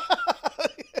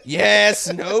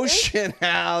 Yes, no shit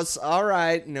house. All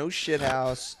right, no shit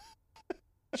house.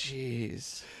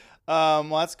 Jeez. Well,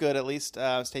 that's good. At least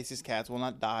Stacy's cats will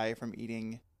not die from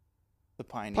eating the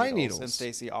pine needles. And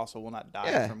Stacy also will not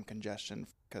die from congestion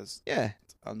because Yeah.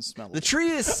 it's unsmellable. The tree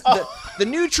is the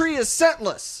new tree is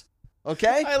scentless.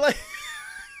 Okay? I like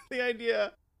the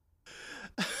idea.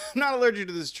 I'm not allergic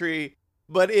to this tree,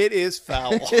 but it is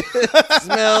foul. It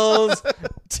smells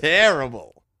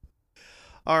terrible.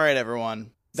 All right,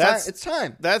 everyone. It's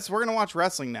time. We're gonna watch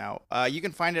wrestling now. You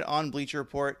can find it on Bleacher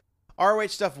Report. ROH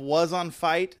stuff was on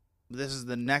Fight. This is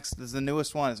the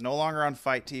newest one. It's no longer on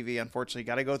Fight TV. Unfortunately,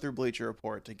 got to go through Bleacher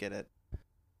Report to get it.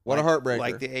 What a heartbreaker.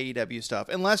 Like the AEW stuff,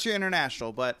 unless you're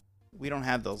international, but we don't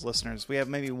have those listeners. We have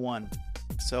maybe one.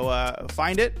 So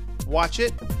find it, watch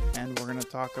it, and we're gonna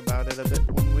talk about it a bit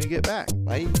when we get back.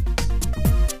 Bye.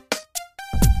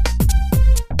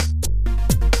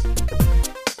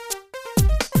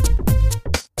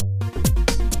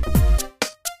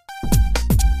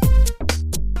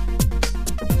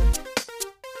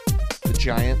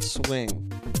 giant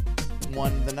swing.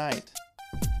 Won the night.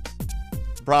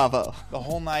 Bravo. The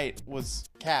whole night was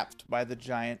capped by the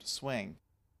giant swing.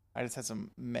 I just had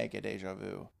some mega deja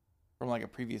vu from like a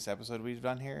previous episode we've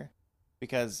done here,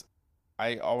 because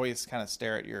I always kind of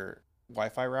stare at your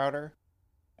Wi-Fi router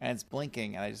and it's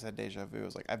blinking, and I just had deja vu. I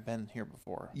was like, I've been here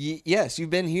before. Yes,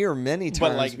 you've been here many times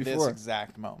But like before. this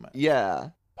exact moment. Yeah.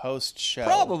 Post show.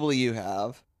 Probably you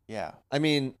have. Yeah. I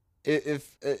mean,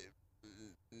 if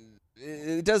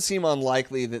it does seem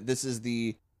unlikely that this is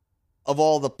of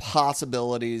all the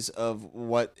possibilities of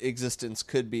what existence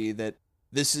could be, that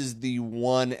this is the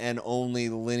one and only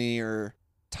linear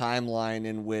timeline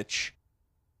in which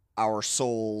our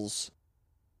souls,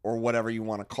 or whatever you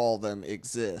want to call them,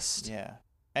 exist. Yeah.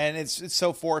 And it's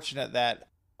so fortunate that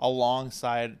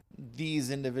alongside these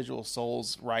individual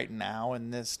souls right now in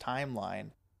this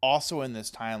timeline, also in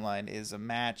this timeline is a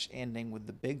match ending with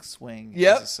the big swing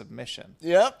as a submission.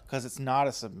 Yep. Because it's not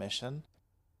a submission,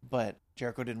 but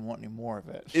Jericho didn't want any more of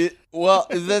it.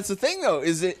 That's the thing, though,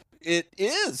 is it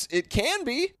is. It can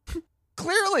be.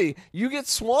 Clearly, you get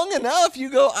swung enough, you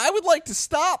go, I would like to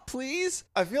stop, please.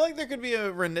 I feel like there could be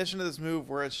a rendition of this move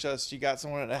where it's just you got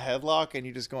someone in a headlock and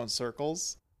you just go in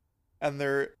circles, and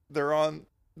they're in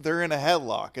a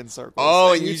headlock in circles.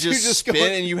 Oh, and you just spin go,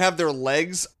 and you have their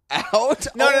legs out?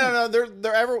 No.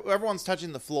 Everyone's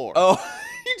touching the floor. Oh,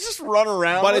 you just run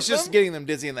around. But with it's just them? getting them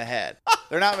dizzy in the head.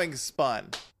 They're not being spun.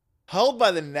 Held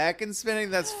by the neck and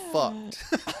spinning, that's fucked.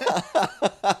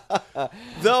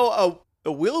 Though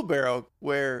a wheelbarrow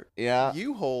where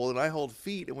you hold and I hold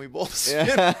feet and we both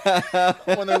spin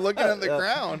when they're looking at the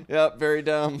ground. Yep, very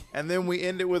dumb. And then we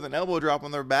end it with an elbow drop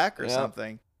on their back or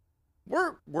something.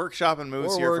 We're workshopping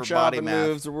moves here for body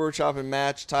math. We're workshopping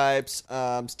match types.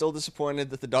 Still disappointed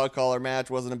that the dog collar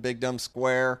match wasn't a big dumb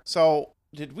square. So,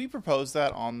 did we propose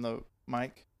that on the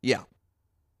mic? Yeah.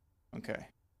 Okay.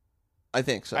 I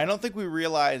think so. I don't think we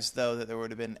realized, though, that there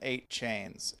would have been 8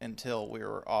 chains until we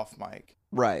were off mic.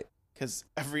 Right. Because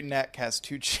every neck has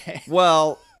 2 chains.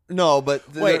 Well, no, but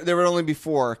there would only be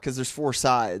 4 because there's 4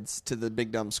 sides to the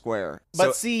big dumb square.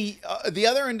 But see, the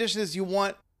other rendition is you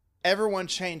want everyone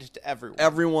chained to everyone.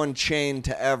 Everyone chained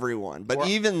to everyone. But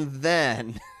even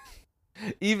then,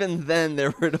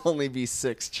 there would only be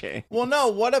 6 chains. Well, no,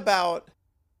 what about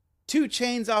 2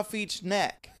 chains off each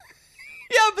neck?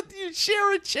 Yeah, but you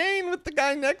share a chain with the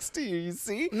guy next to you, you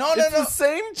see? No. It's the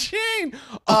same chain.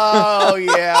 Oh,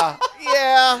 yeah.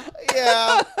 Yeah.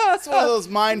 It's one of those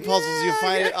mind puzzles you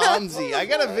find at OMSI. I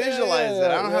got to visualize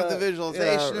it. I don't have the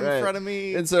visualization in front of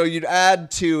me. And so you'd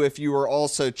add 2 if you were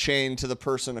also chained to the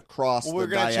person across the diagonal.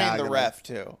 We're going to chain the ref,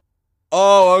 too.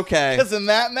 Oh, okay. Because in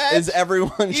that match, is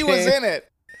everyone chained? He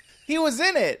was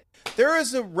in it. There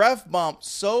is a ref bump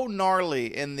so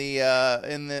gnarly in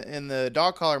the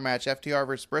dog collar match, FTR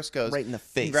versus Briscoes. Right in the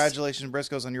face. Congratulations,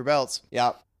 Briscoes, on your belts.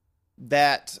 Yep.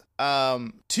 That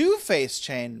 2 face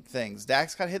chain things.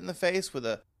 Dax got hit in the face with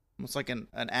almost like an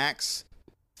axe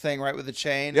thing right with the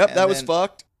chain. Yep, that was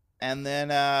fucked. And then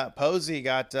Posey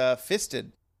got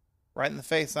fisted right in the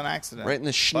face on accident. Right in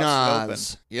the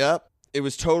schnoz. Yep. It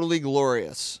was totally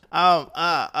glorious.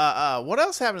 What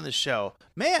else happened in the show?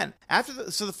 Man,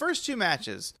 so the first 2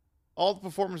 matches, all the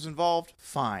performers involved,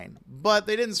 fine. But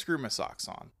they didn't screw my socks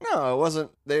on. No, it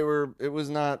wasn't. It was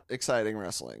not exciting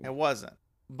wrestling. It wasn't.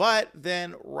 But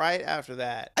then right after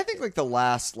that, I think like the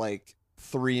last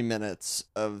 3 minutes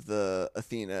of the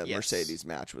Athena Mercedes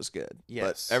match was good.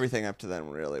 Yes. But everything up to then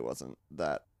really wasn't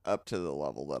that up to the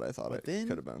level that I thought it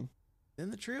could have been.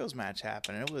 Then the trios match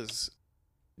happened, and it was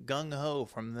gung-ho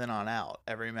from then on out.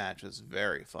 Every match was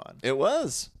very fun. It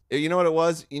was. You know what it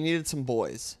was? You needed some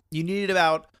boys. You needed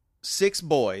about 6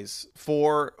 boys,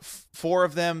 4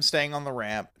 of them staying on the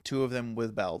ramp, 2 of them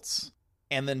with belts,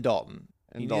 and then Dalton.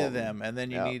 You needed them, and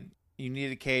then you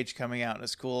needed Cage coming out in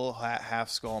his cool half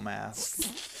skull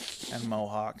mask and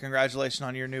mohawk. Congratulations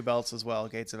on your new belts as well,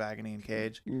 Gates of Agony and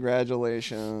Cage.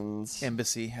 Congratulations.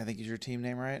 Embassy, I think is your team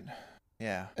name, right?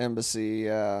 Yeah. Embassy,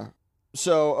 yeah.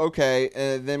 So,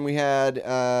 okay, then we had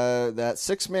that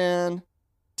 6-man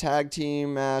tag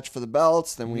team match for the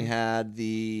belts. Then we had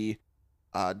the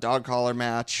dog collar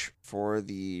match for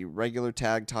the regular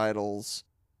tag titles.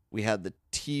 We had the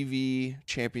TV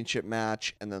championship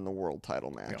match, and then the world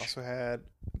title match. We also had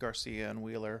Garcia and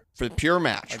Wheeler. For the pure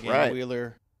match, again, right.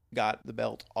 Wheeler got the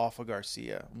belt off of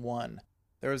Garcia, won.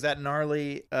 There was that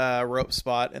gnarly rope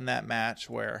spot in that match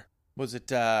where, was it,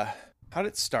 how did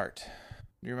it start?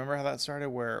 Do you remember how that started,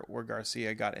 where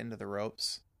Garcia got into the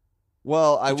ropes?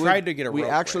 Well, tried to get a we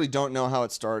rope actually break. don't know how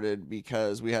it started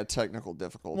because we had technical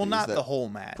difficulties. Well, not that the whole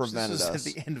match. prevented this was us.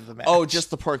 at the end of the match. Oh, just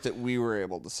the part that we were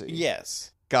able to see.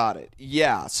 Yes. Got it.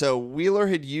 Yeah. So Wheeler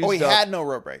had used. Oh, he up, had no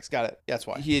rope breaks. Got it. That's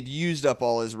why. He had used up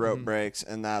all his rope breaks,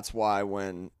 and that's why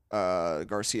when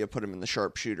Garcia put him in the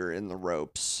sharpshooter in the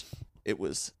ropes, it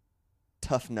was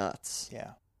tough nuts.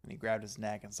 Yeah. And he grabbed his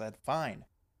neck and said, "Fine,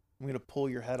 I'm going to pull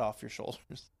your head off your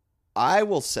shoulders." I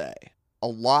will say a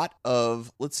lot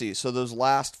of, let's see, so those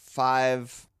last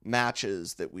 5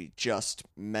 matches that we just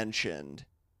mentioned,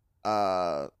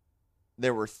 there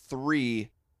were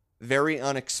 3 very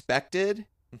unexpected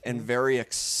and very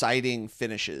exciting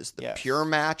finishes. The Yes. pure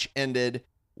match ended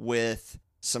with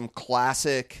some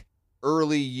classic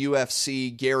early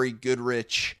UFC Gary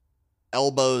Goodrich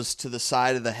elbows to the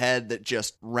side of the head that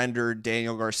just rendered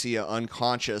Daniel Garcia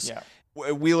unconscious. Yeah.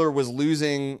 Wheeler was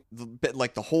losing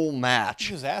the whole match.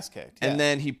 He was ass kicked. And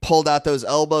then he pulled out those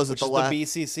elbows Which at is the last. the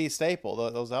BCC staple,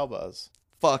 those elbows.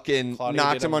 Fucking Claudio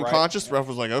knocked did him him right. unconscious. Yeah. Ref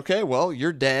was like, okay, well,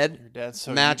 you're dead. You're dead,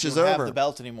 so Match you is don't over. have the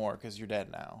belt anymore because you're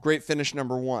dead now. Great finish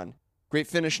number 1. Great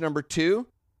finish number 2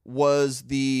 was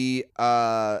the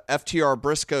FTR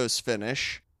Briscoes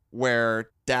finish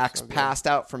where Dax So good. passed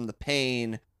out from the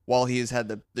pain while he's had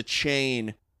the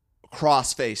chain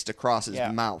cross-faced across his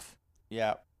Yeah. mouth.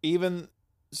 Yeah. Even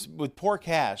with poor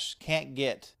Cash, can't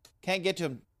get to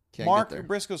him. Can't Mark get there.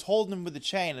 Briscoe's holding him with the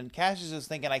chain, and Cash is just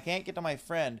thinking, I can't get to my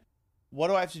friend. What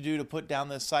do I have to do to put down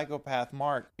this psychopath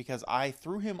Mark? Because I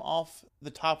threw him off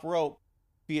the top rope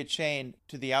via chain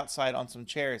to the outside on some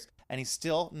chairs, and he's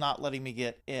still not letting me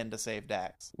get in to save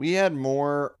Dax. We had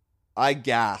more. I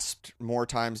gasped more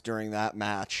times during that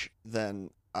match than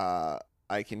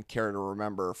I can care to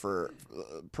remember for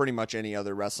pretty much any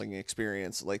other wrestling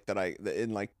experience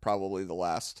in probably the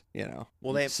last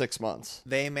 6 months.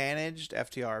 They managed,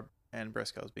 FTR and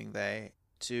Briscoes being they,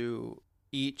 to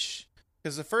each,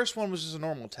 because the first one was just a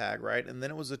normal tag, right? And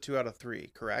then it was a 2 out of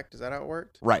 3, correct? Is that how it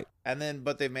worked? Right. And then,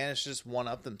 but they managed to just one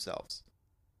up themselves.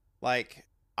 Like,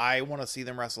 I want to see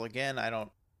them wrestle again. I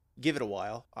don't give it a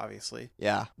while, obviously,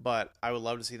 Yeah. but I would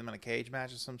love to see them in a cage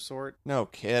match of some sort, No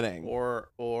kidding.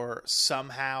 or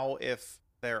somehow if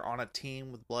they're on a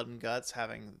team with Blood and Guts,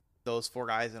 having those 4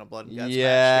 guys in a Blood and Guts match together.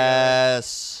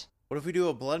 Yes. What if we do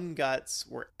a Blood and Guts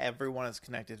where everyone is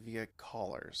connected via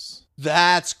collars?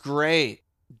 That's great.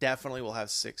 Definitely will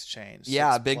have 6 chains.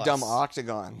 Yeah, 6 big plus. dumb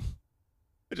octagon.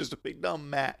 Just a big dumb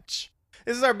match.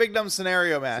 This is our big dumb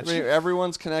scenario match. I mean,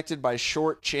 everyone's connected by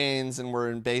short chains, and we're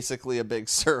in basically a big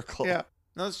circle. Yeah.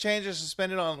 Those chains are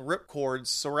suspended on rip cords,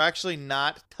 so we're actually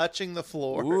not touching the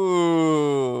floor.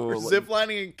 Ooh. We're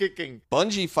ziplining and kicking.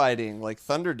 Bungee fighting like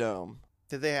Thunderdome.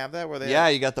 Did they have that? Where they Yeah,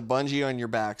 you got the bungee on your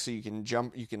back so you can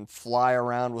jump, you can fly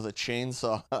around with a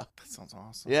chainsaw. That sounds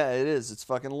awesome. Yeah, it is. It's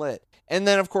fucking lit. And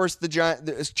then, of course,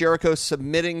 there's Jericho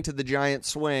submitting to the giant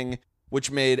swing,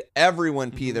 which made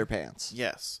everyone pee their pants.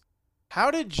 Yes. How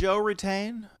did Joe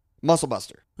retain? Muscle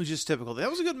Buster. It was just typical. That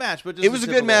was a good match, but just It was a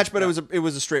good typical- match, but yeah. it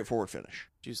was a straightforward finish.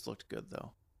 Just looked good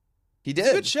though. He It's a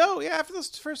did. good show. Yeah, after those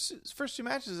first 2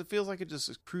 matches, it feels like it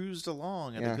just cruised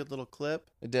along and Yeah. a good little clip.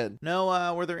 It did.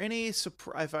 No, were there any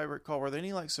if I recall, were there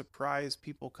any surprise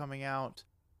people coming out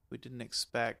we didn't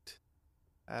expect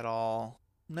at all?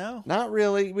 No. Not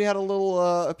really. We had a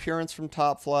little appearance from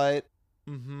Top Flight.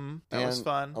 Mm-hmm. That was and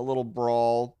fun. A little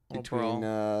brawl Little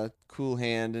between Cool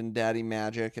Hand and Daddy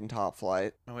Magic and Top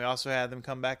Flight. And we also had them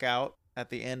come back out at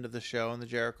the end of the show in the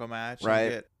Jericho match. Right.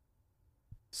 And get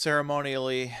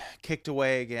ceremonially kicked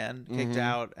away again, kicked Mhm.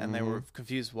 out, and they were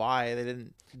confused why they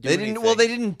didn't do They anything. didn't. Well, they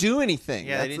didn't do anything.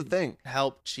 Yeah, they That's the didn't thing.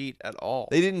 help cheat at all.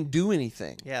 They didn't do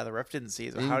anything. Yeah, the ref didn't see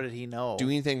it. So They how didn't did he know? Do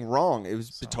anything wrong? It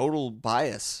was So- total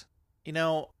bias. You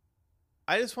know,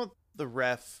 I just want the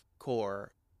ref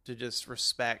corps to just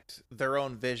respect their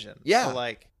own vision. Yeah. So,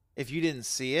 like, if you didn't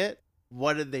see it,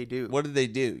 what did they do? What did they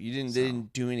do? They So-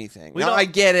 didn't do anything. We No, don't- I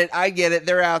get it.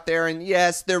 They're out there, and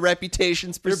yes, their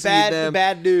reputations They're precede bad, them.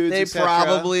 bad dudes. They et cetera.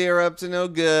 probably are up to no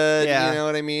good. Yeah. You know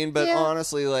what I mean? But Yeah.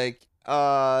 honestly,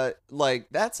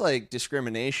 that's like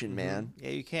discrimination, man. Yeah,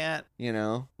 you can't. You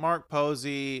know? Mark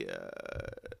Posey,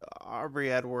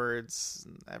 Aubrey Edwards,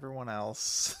 and everyone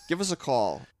else. Give us a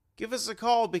call. Give us a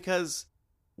call because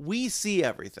we see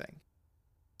everything.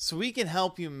 So we can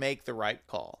help you make the right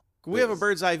call. We have a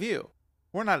bird's eye view.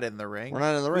 We're not in the ring. We're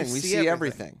not in the ring. We see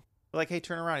everything. We're like, hey,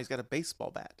 turn around. He's got a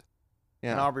baseball bat.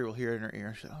 Yeah. And Aubrey will hear it in her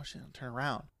ear. She'll, oh, shit, turn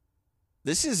around.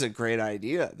 This is a great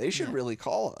idea. They should Yeah. really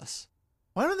call us.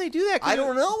 Why don't they do that? 'Cause I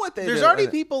don't know what they There's do. already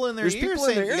people in their There's ears people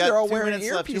in saying, their "You ear. got They're all 2 wearing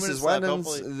minutes left, 2 earpieces. minutes Why left, doesn't-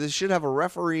 hopefully." they should have a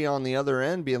referee on the other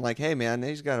end being like, hey, man,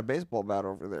 he's got a baseball bat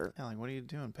over there. Yeah, like, what are you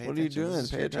doing? Pay What are you attention. doing? This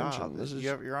is Pay your attention. job. This is-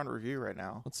 You're on review right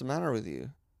now. What's the matter with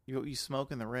you? You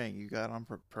smoke in the ring. You got on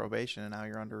probation, and now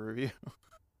you're under review.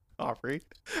 Aubrey.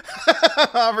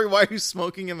 Aubrey, why are you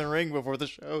smoking in the ring before the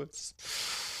shows?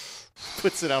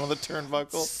 Puts it out on the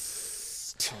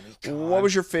turnbuckle. Tony Khan. What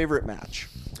was your favorite match?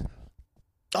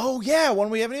 Oh, yeah, one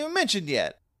we haven't even mentioned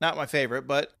yet. Not my favorite,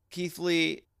 but Keith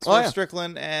Lee, Oh, Swerve yeah.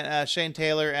 Strickland, and Shane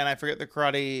Taylor, and I forget the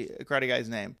karate guy's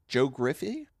name. Joe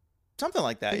Griffey? Something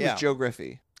like I that, think it yeah. was Joe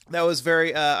Griffey. That was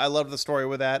very, I loved the story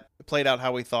with that. It played out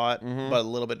how we thought, Mhm. but a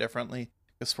little bit differently.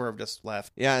 Because Swerve just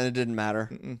left. Yeah, and it didn't matter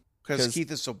Because 'Cause-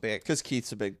 Keith is so big. because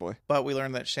Keith's a big boy. But we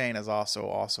learned that Shane is also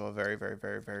a very, very,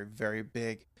 very, very, very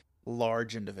big,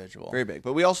 large individual. Very big.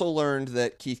 But we also learned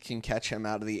that Keith can catch him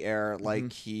out of the air like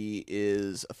Mhm. he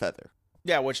is a feather.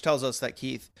 Yeah, which tells us that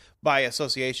Keith, by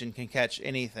association, can catch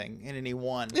anything and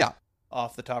anyone Yeah.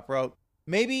 off the top rope.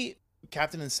 Maybe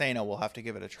Captain Insano will have to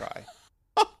give it a try.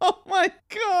 Oh my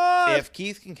god! If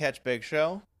Keith can catch Big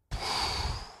Show,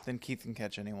 then Keith can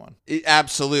catch anyone.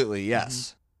 Absolutely,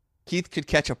 yes. Keith could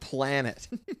catch a planet.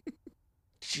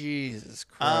 Jesus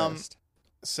Christ.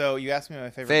 So you asked me my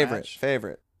favorite match.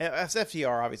 Favorite. Yeah, that's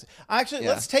FTR, obviously. Actually, Yeah.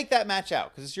 let's take that match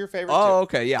out because it's your favorite Oh,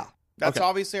 too. okay, yeah. That's okay.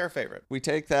 obviously our favorite. We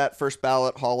take that first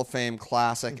ballot Hall of Fame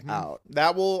classic out.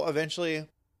 That will eventually,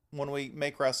 when we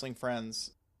make wrestling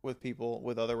friends with people,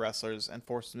 with other wrestlers, and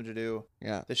force them to do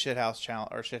Yeah. the Shithouse Challenge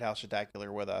or Shithouse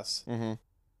Spectacular with us, Mm-hmm.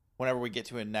 whenever we get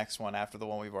to a next one after the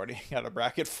one we've already got a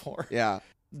bracket for, Yeah,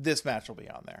 this match will be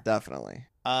on there. definitely.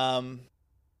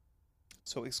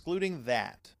 So excluding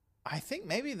that, I think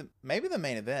maybe the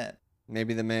main event,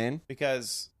 Maybe the main.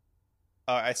 because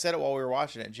I said it while we were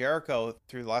watching it. Jericho,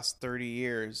 through the last 30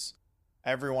 years,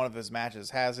 every one of his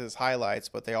matches has his highlights,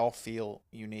 but they all feel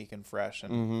unique and fresh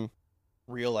and Mm-hmm.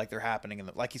 real, like they're happening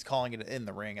like he's calling it in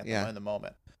the ring at Yeah. in the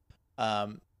moment.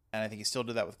 And I think he still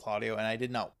did that with Claudio, and I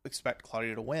did not expect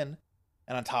Claudio to win.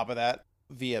 And on top of that,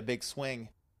 via big swing,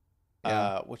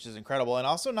 Yeah. which is incredible, and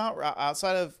also not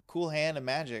outside of Cool Hand and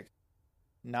Magic,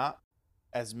 not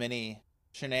as many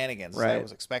shenanigans as I Right.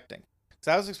 was expecting. Because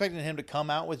I was expecting him to come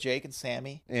out with Jake and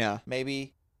Sammy, Yeah.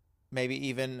 maybe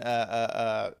even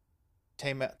Ty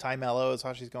Mello is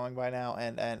how she's going by now,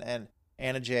 and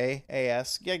Anna J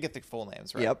AS. You gotta get the full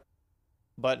names right. Yep.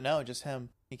 But no, just him.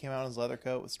 He came out in his leather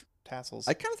coat with tassels.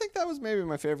 I kind of think that was maybe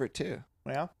my favorite too.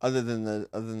 Yeah. Other than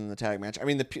the tag match. I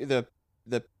mean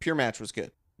the pure match was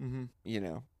good, Mm-hmm. you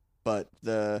know, but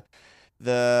the We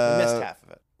missed half of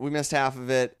it. we missed half of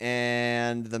it,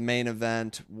 and the main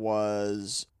event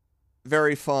was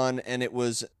very fun, and it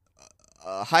was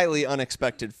a highly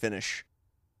unexpected finish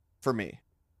for me.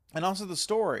 And also the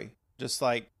story, just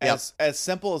like Yep. as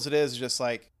simple as it is, just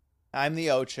like I'm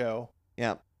the Ocho.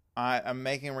 Yeah. I'm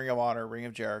making Ring of Honor, Ring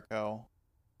of Jericho.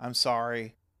 I'm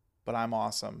sorry, but I'm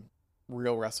awesome.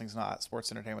 Real wrestling's not.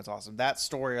 Sports entertainment's awesome. That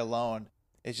story alone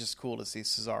is just cool to see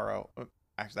Cesaro.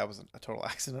 Actually, that was a total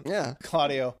accident. Yeah.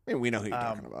 Claudio I mean, we know who you're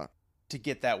talking about. to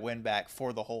get that win back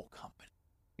for the whole company.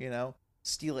 You know,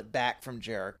 steal it back from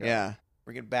Jericho. Yeah.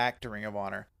 Bring it back to Ring of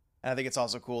Honor. And I think it's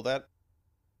also cool that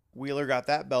Wheeler got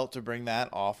that belt to bring that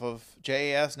off of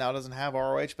JAS. Now doesn't have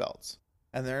ROH belts,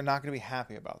 and they're not going to be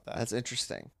happy about that. That's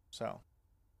interesting. So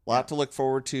A lot to look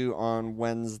forward to on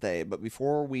Wednesday, but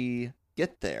before we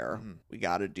get there, Mhm. we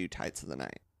got to do Tights of the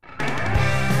Night.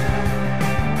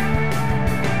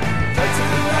 Tights of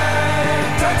the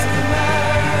night, tights of the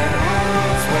night,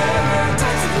 who's wearing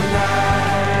tights of the night?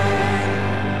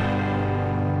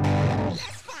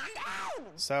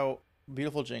 So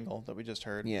beautiful jingle that we just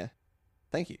heard. Yeah.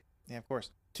 Thank you. Yeah, of course.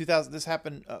 2000. This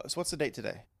happened. So what's the date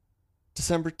today?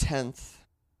 December 10th,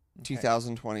 Okay.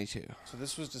 2022. So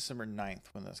this was December 9th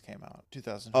when this came out.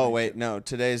 2000. Oh wait, no.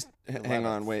 Today's hang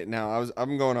on, 11th. wait. No,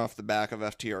 I'm going off the back of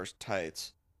FTR's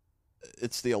tights.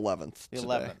 It's the 11th. The today.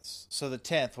 11th. So the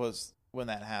 10th was when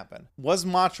that happened. Was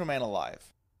Macho Man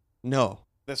alive No.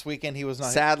 this weekend? He was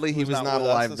not. Sadly, he was not with us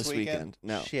alive this weekend.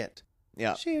 No. Shit.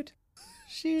 Yeah. Shoot.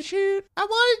 I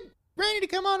wanted Randy to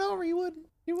come on over. He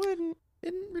wouldn't.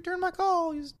 Didn't return my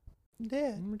call. He's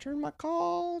dead. Didn't return my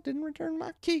call. Didn't return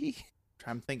my key.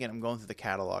 I'm thinking. I'm going through the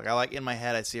catalog. I like in my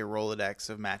head. I see a Rolodex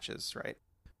of matches, right?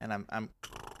 And I'm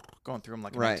going through them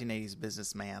like a Right. 1980s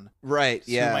businessman. Right.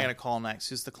 So who am I Yeah. gonna call next?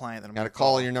 Who's the client that I'm Got to gonna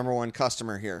call your number one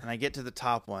customer here. And I get to the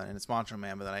top one, and it's Macho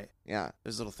Man. But then Yeah.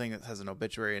 there's a little thing that has an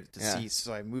obituary Yeah. deceased,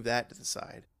 so I move that to the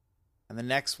side. And the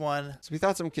next one, So we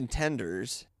thought some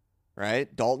contenders,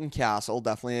 right? Dalton Castle,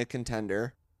 definitely a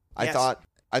contender. Yes.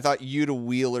 I thought Yuta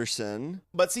Wheelerson.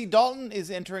 but see, Dalton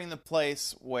is entering the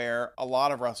place where a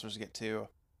lot of wrestlers get to,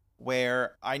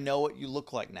 where I know what you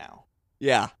look like now.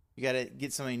 Yeah. You got to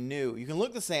get something new. You can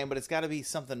look the same, but it's got to be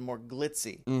something more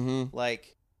glitzy. Mm-hmm.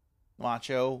 Like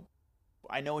Macho,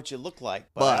 I know what you look like,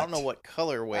 but I don't But know what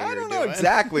colorway I you're don't doing. know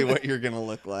exactly what you're gonna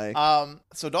look like.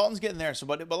 So Dalton's getting there. So,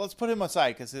 but let's put him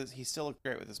aside because he still looked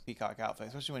great with his peacock outfit,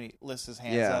 especially when he lifts his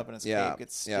hands Yeah, up and his yeah, cape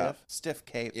gets yeah. stiff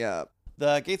cape. Yeah,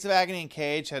 The Gates of Agony and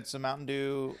Cage had some Mountain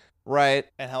Dew right.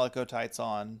 and Helico tights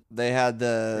on, They had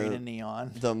green and the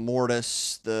neon,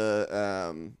 Mortis,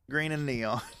 the green and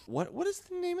neon. what is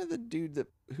the name of the dude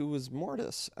who was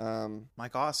Mortis?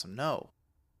 Mike Awesome, no,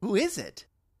 who is it?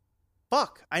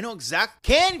 Fuck, I know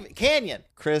exactly. Canyon.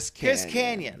 Chris Canyon. Chris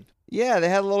Canyon. Yeah, they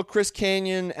had a little Chris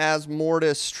Canyon as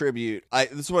Mortis tribute.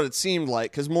 This is what it seemed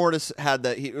like because Mortis had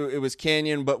it was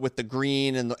Canyon, but with the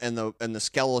green and the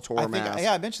Skeletor mask.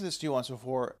 I mentioned this to you once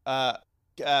before.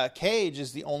 Cage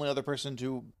is the only other person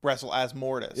to wrestle as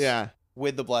Mortis. Yeah,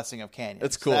 with the blessing of Canyon.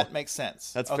 That's So cool. that makes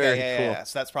sense. That's okay, very cool. Yeah.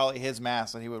 So that's probably his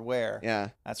mask that he would wear. yeah,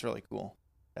 That's really cool.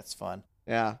 That's fun.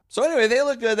 yeah. So anyway, they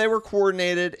look good. They were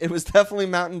coordinated. It was definitely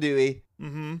Mountain Dewy.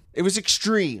 Mm-hmm. It was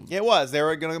extreme. It was. They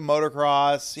were going to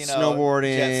motocross,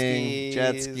 Snowboarding,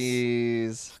 jet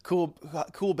skis.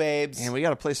 Cool babes. And we got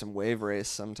to play some Wave Race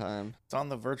sometime. It's on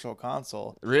the virtual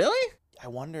console. Really? I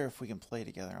wonder if we can play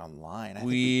together online. I think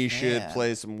We should can.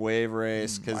 play some Wave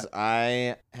Race because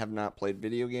I- I have not played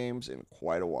video games in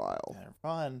quite a while. They're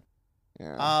fun.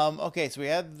 Yeah. Okay, so we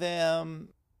had them.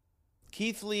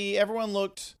 Keith Lee, everyone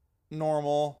looked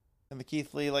normal. And the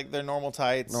Keith Lee, like their normal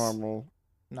tights. Normal.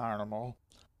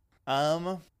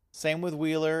 Same with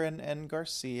Wheeler and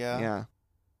Garcia. Yeah.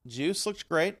 Juice looked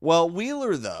great. Well,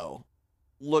 Wheeler though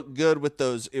looked good with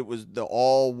those. It was the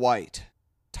all white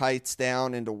tights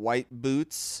down into white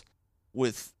boots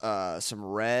with some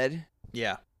red.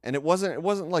 Yeah. And it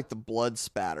wasn't like the blood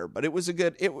spatter, but it was a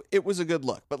good it was a good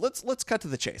look. But let's cut to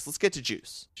the chase. Let's get to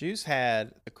Juice. Juice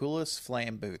had the coolest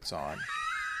flame boots on.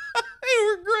 They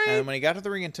were great. And when he got to the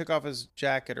ring and took off his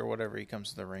jacket or whatever he comes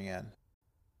to the ring in.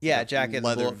 Yeah, jacket and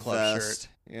leather Bullet Club vest. shirt.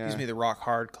 Yeah. Excuse me, the Rock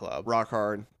Hard Club. Rock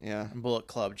hard. Yeah. Bullet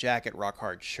Club jacket, Rock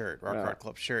Hard shirt, Rock Yeah. Hard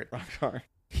Club shirt. Rock hard.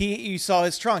 You saw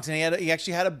his trunks, and he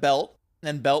actually had a belt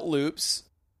and belt loops,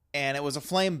 and it was a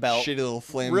flame belt. Shitty little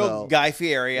flame real belt. Guy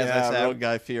Fieri, as I said. real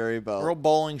Guy Fieri belt. Real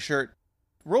bowling shirt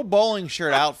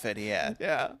outfit he had,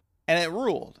 Yeah. and it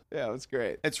ruled. Yeah, it was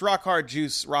great. It's Rock Hard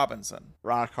Juice Robinson.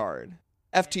 Rock hard.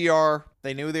 FTR,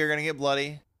 They knew they were gonna get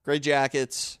bloody. great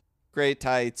jackets, great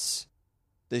tights.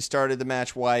 They started the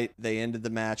match white. They ended the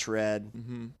match red.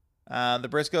 Mm-hmm. The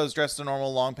Briscoes dressed in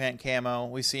normal long pant camo.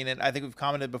 We've seen it. I think we've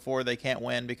commented before they can't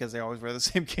win because they always wear the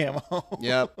same camo.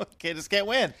 Yep. Just can't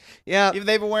win. Yeah. Even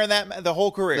they've been wearing that the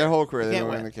whole career. Their whole career, You they can't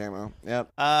were wearing win. the camo.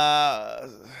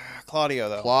 Yep. Claudio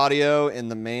though. Claudio in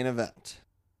the main event.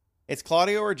 It's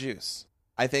Claudio or Juice.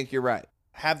 I think you're right.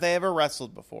 Have they ever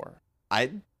wrestled before?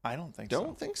 I I don't think so.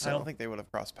 don't think so. I don't think they would have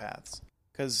crossed paths.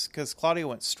 Because Claudio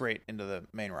went straight into the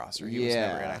main roster. He was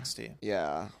never Yeah. NXT.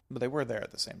 Yeah. But they were there at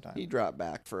the same time. He dropped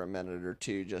back for a minute or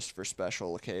two just for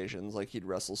special occasions, like he'd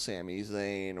wrestle Sami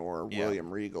Zayn or Yeah. William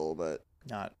Regal, but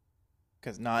Not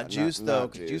Not- Juice not though.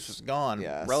 'Cause Juice. Juice was gone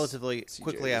Yes. relatively CJ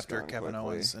quickly was after gone Kevin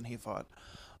quickly. Owens and he fought.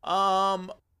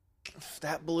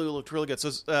 That blue looked really good.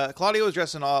 So Claudio was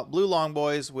dressed in all blue long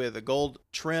boys with a gold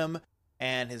trim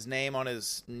and his name on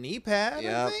his knee pad. I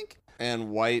Yep. think.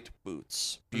 and white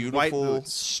boots. Beautiful White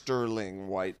boots. sterling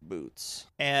white boots.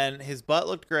 And his butt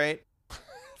looked great.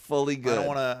 Fully good.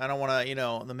 I don't want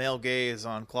to, the male gaze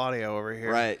on Claudio over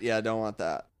here. Right, yeah, I don't want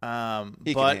that.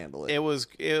 He but can handle it. It was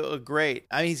great.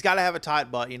 I mean, he's got to have a tight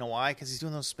butt. You know why? Because he's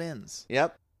doing those spins.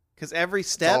 Yep. Because every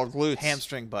It's step, all glutes.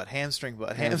 hamstring butt, hamstring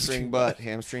butt, Hamstring butt,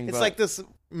 hamstring It's butt. like this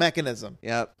mechanism.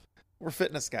 Yep. We're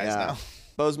fitness guys Yeah. now.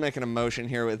 Bo's making a motion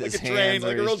here with Like his a train, hands.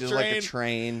 like where a he's real just like a train.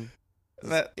 train.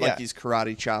 That- Like yeah. he's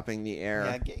karate chopping the air.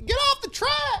 Yeah, get off the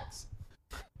tracks.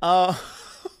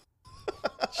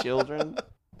 Children.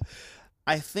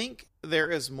 I think there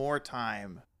is more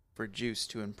time for Juice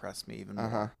to impress me even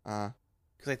more.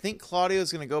 Because I think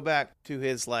Claudio's going to go back to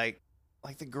his like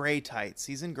the gray tights.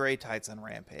 He's in gray tights on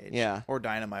Rampage. Yeah. Or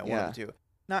Dynamite, one Yeah. of the two.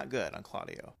 Not good on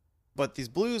Claudio. But these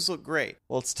blues look great.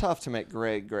 Well, it's tough to make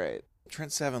great.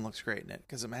 Trent Seven looks great in it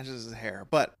because it matches his hair.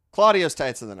 But Claudio's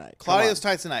tights of the night. Come Claudio's on.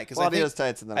 tights tonight. Because Claudio's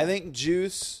tights of the night. I think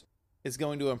Juice is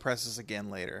going to impress us again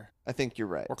later. I think you're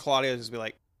right. Or Claudio just be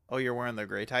like, "Oh, you're wearing the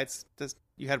gray tights.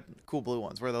 You had cool blue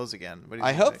ones. Wear those again." What do you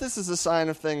I think? hope this is a sign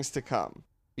of things to come,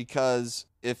 because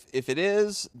if it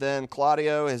is, then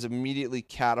Claudio has immediately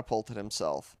catapulted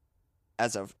himself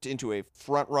into a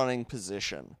front running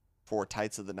position for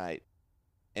tights of the night,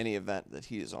 any event that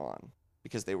he is on,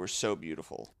 because they were so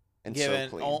beautiful and Given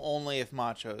so clean. only if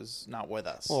Macho's not with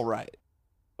us. Well, right.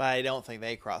 But I don't think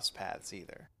they cross paths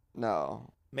either.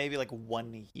 No. maybe like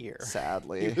 1 year.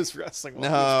 Sadly. He was wrestling while he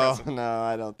was No, president. no,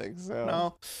 I don't think so.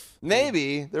 No.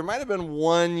 Maybe there might have been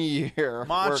 1 year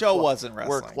Macho where wasn't wrestling.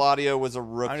 where Claudio was a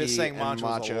rookie. I'm just saying and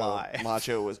Macho was alive.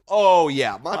 Macho was. Oh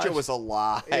yeah, Macho Macho- was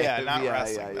alive. Yeah, not yeah,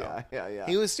 wrestling, Yeah, though. yeah.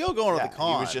 He was still going Yeah, to the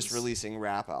cons. He was just releasing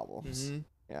rap albums. Mhm.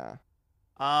 Yeah.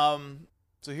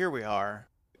 So here we are.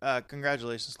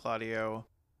 Congratulations, Claudio.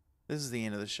 This is the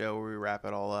end of the show where we wrap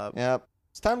it all up. Yep.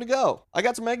 It's time to go. I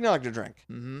got some eggnog to drink.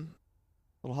 Mm-hmm.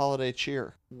 Little holiday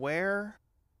cheer. Where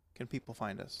can people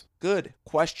find us? Good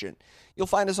question. You'll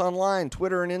find us online,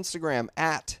 Twitter and Instagram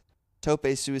at Tope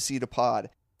Suicida Pod.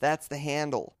 That's the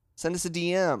handle. Send us a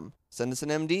DM. Send us an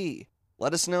MD.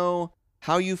 Let us know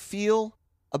how you feel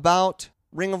about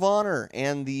Ring of Honor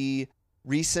and the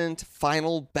recent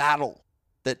final battle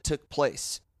that took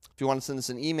place. If you want to send us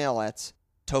an email, that's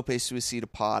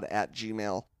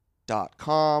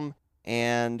topesuicidapod@gmail.com.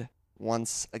 And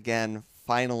once again,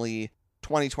 finally,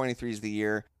 2023 is the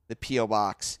year. The P.O.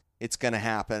 Box, it's going to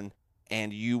happen,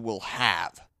 and you will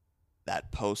have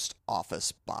that post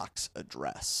office box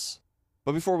address.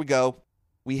 But before we go,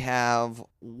 we have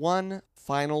one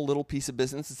final little piece of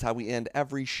business. It's how we end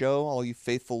every show. All you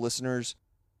faithful listeners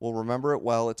will remember it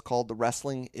well. It's called The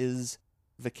Wrestling is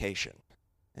Vacation.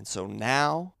 And so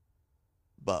now,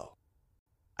 Bo,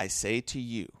 I say to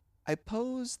you, I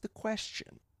pose the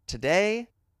question. Today,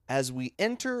 as we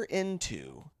enter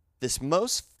into this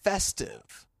most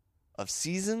festive of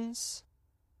seasons,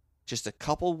 just a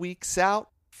couple weeks out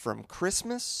from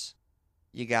Christmas,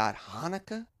 you got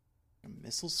Hanukkah,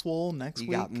 Missile Swole next you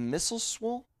week. got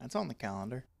Missile, That's on the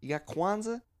calendar. you got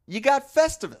Kwanzaa, you got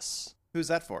Festivus, Who's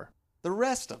that for? the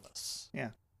rest of us.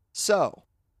 Yeah. So,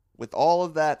 with all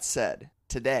of that said,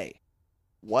 today,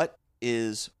 what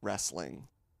is wrestling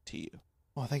to you?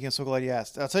 Well, thank you. I'm so glad you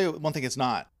asked. I'll tell you one thing it's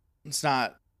not. It's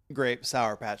not Grape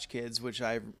Sour Patch Kids, which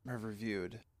I have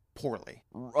reviewed poorly.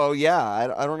 Oh, yeah,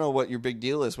 I don't know what your big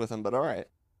deal is with them, but all right.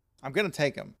 I'm going to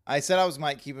take them. I said I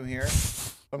might keep them here,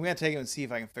 but I'm going to take them and see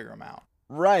if I can figure them out.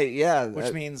 Right, yeah.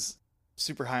 Which means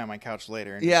super high on my couch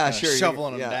later and yeah, just sure. kinda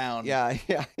shoveling yeah, them down.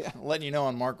 Yeah. Letting you know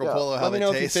on Marco Yeah, Polo how let me they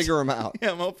know taste. if you figure them out.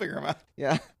 Yeah, we'll figure them out.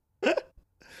 Yeah.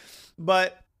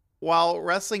 But while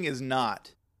wrestling is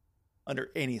not, under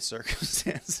any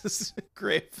circumstances,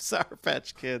 Grape Sour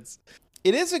Patch Kids,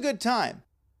 it is a good time.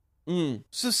 Mm.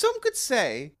 So some could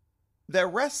say that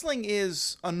wrestling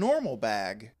is a normal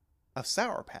bag of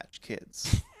Sour Patch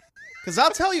Kids. Because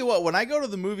I'll tell you what, when I go to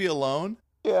the movie alone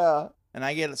Yeah. and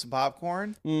I get some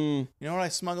popcorn, Mm. you know what I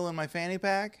smuggle in my fanny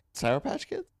pack? Sour Patch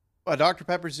Kids? A Dr.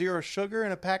 Pepper Zero Sugar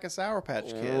and a pack of Sour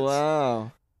Patch Kids.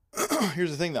 Wow.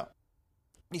 Here's the thing, though.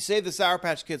 You save the Sour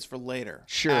Patch Kids for later.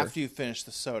 Sure. After you finish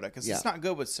the soda. Because Yeah. it's not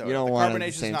good with soda. You don't the want it at the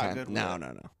carbonation's same not time. good with No, it.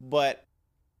 no, no. But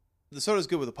the soda's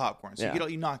good with the popcorn. So Yeah.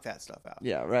 you knock that stuff out.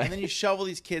 Yeah, right. And then you shovel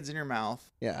these kids in your mouth.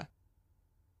 Yeah.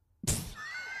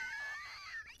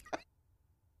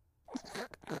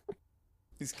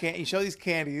 You show these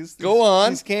candies. Go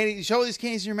on. These candies. You show these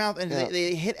candies in your mouth, and Yeah.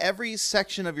 they hit every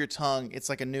section of your tongue. It's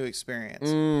like a new experience.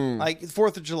 Mm. Like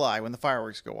 4th of July when the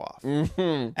fireworks go off,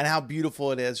 Mm-hmm. and how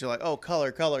beautiful it is. You're like, oh,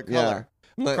 color, color, Yeah.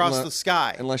 color. Across the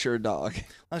sky. Unless you're a dog.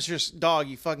 Unless you're a dog,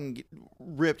 you fucking get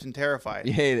ripped and terrified.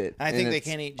 You hate it. I think And they it's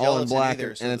can't eat all in gelatin black,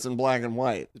 either, so and it's in black and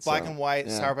white. It's black so, and white.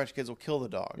 yeah. Sour Patch Kids will kill the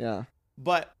dog. Yeah.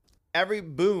 But every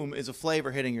boom is a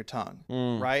flavor hitting your tongue,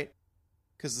 Mm. right?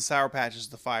 Because the Sour Patch is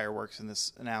the fireworks in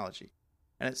this analogy.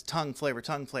 And it's tongue flavor,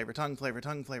 tongue flavor, tongue flavor,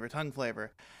 tongue flavor, tongue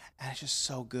flavor. And it's just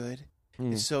so good.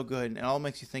 Mm. It's so good. And all it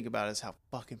makes you think about is how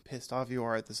fucking pissed off you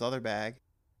are at this other bag.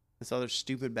 This other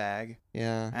stupid bag.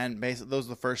 Yeah. And basically, those are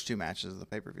the first 2 matches of the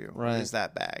pay-per-view. Right. Is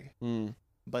that bag. Mm.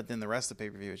 But then the rest of the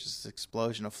pay-per-view is just an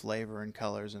explosion of flavor and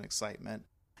colors and excitement.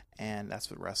 And that's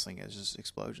what wrestling is, just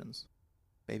explosions.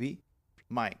 Baby,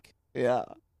 Mike, Yeah.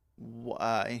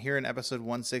 and here in episode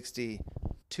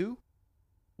 162,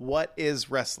 what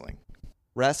is wrestling?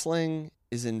 Wrestling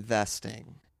is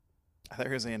investing. I thought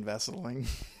you were saying investling.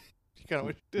 You kind of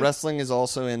what you did. Wrestling is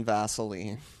also in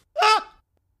Vaseline.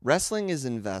 Wrestling is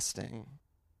investing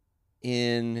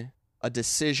in a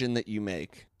decision that you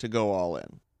make to go all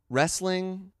in.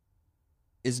 Wrestling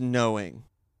is knowing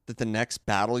that the next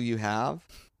battle you have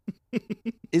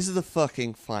is the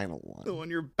fucking final The one. one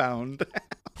you're bound.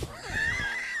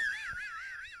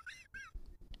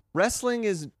 Wrestling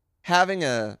is having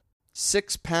a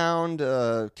 6-pound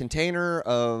container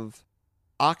of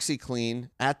OxyClean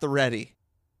at the ready,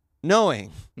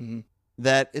 knowing Mhm.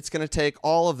 that it's going to take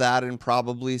all of that and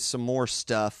probably some more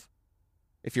stuff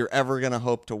if you're ever going to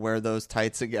hope to wear those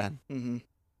tights again. Mm-hmm.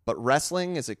 But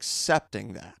wrestling is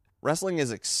accepting that. Wrestling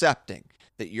is accepting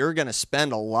that you're going to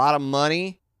spend a lot of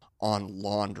money on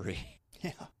laundry.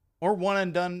 Yeah. Or one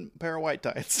and done pair of white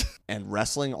tights. And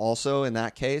wrestling also, in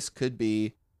that case, could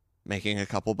be making a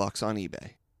couple bucks on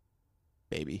eBay.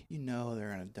 Baby. You know they're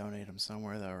going to donate them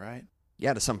somewhere, though, right?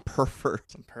 Yeah, to some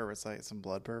pervert. Some pervert site, some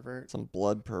blood pervert. Some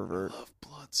blood pervert. I love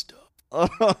blood stuff.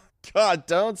 Oh, God,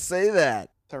 don't say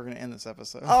that. That's how we're going to end this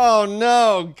episode. Oh,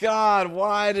 no. God,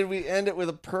 why did we end it with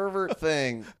a pervert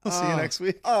thing? We'll see you next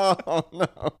week. Oh, no.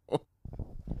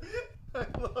 I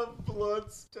love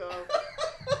blood stuff.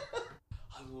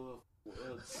 I love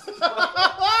blood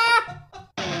stuff.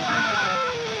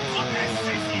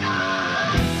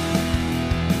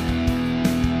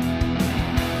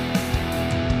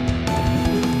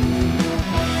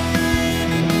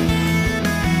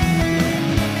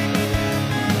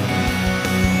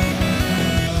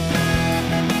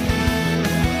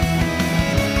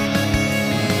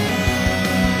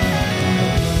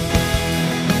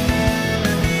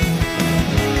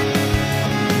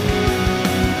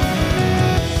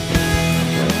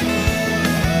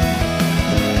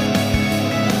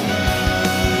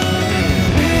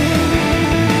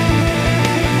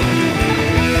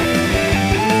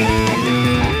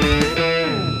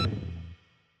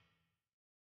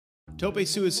 Tope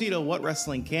Suicido, What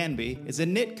Wrestling Can Be, is a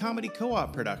knit comedy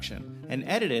co-op production and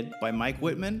edited by Mike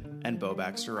Whitman and Bo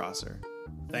Baxter Rosser.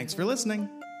 Thanks for listening.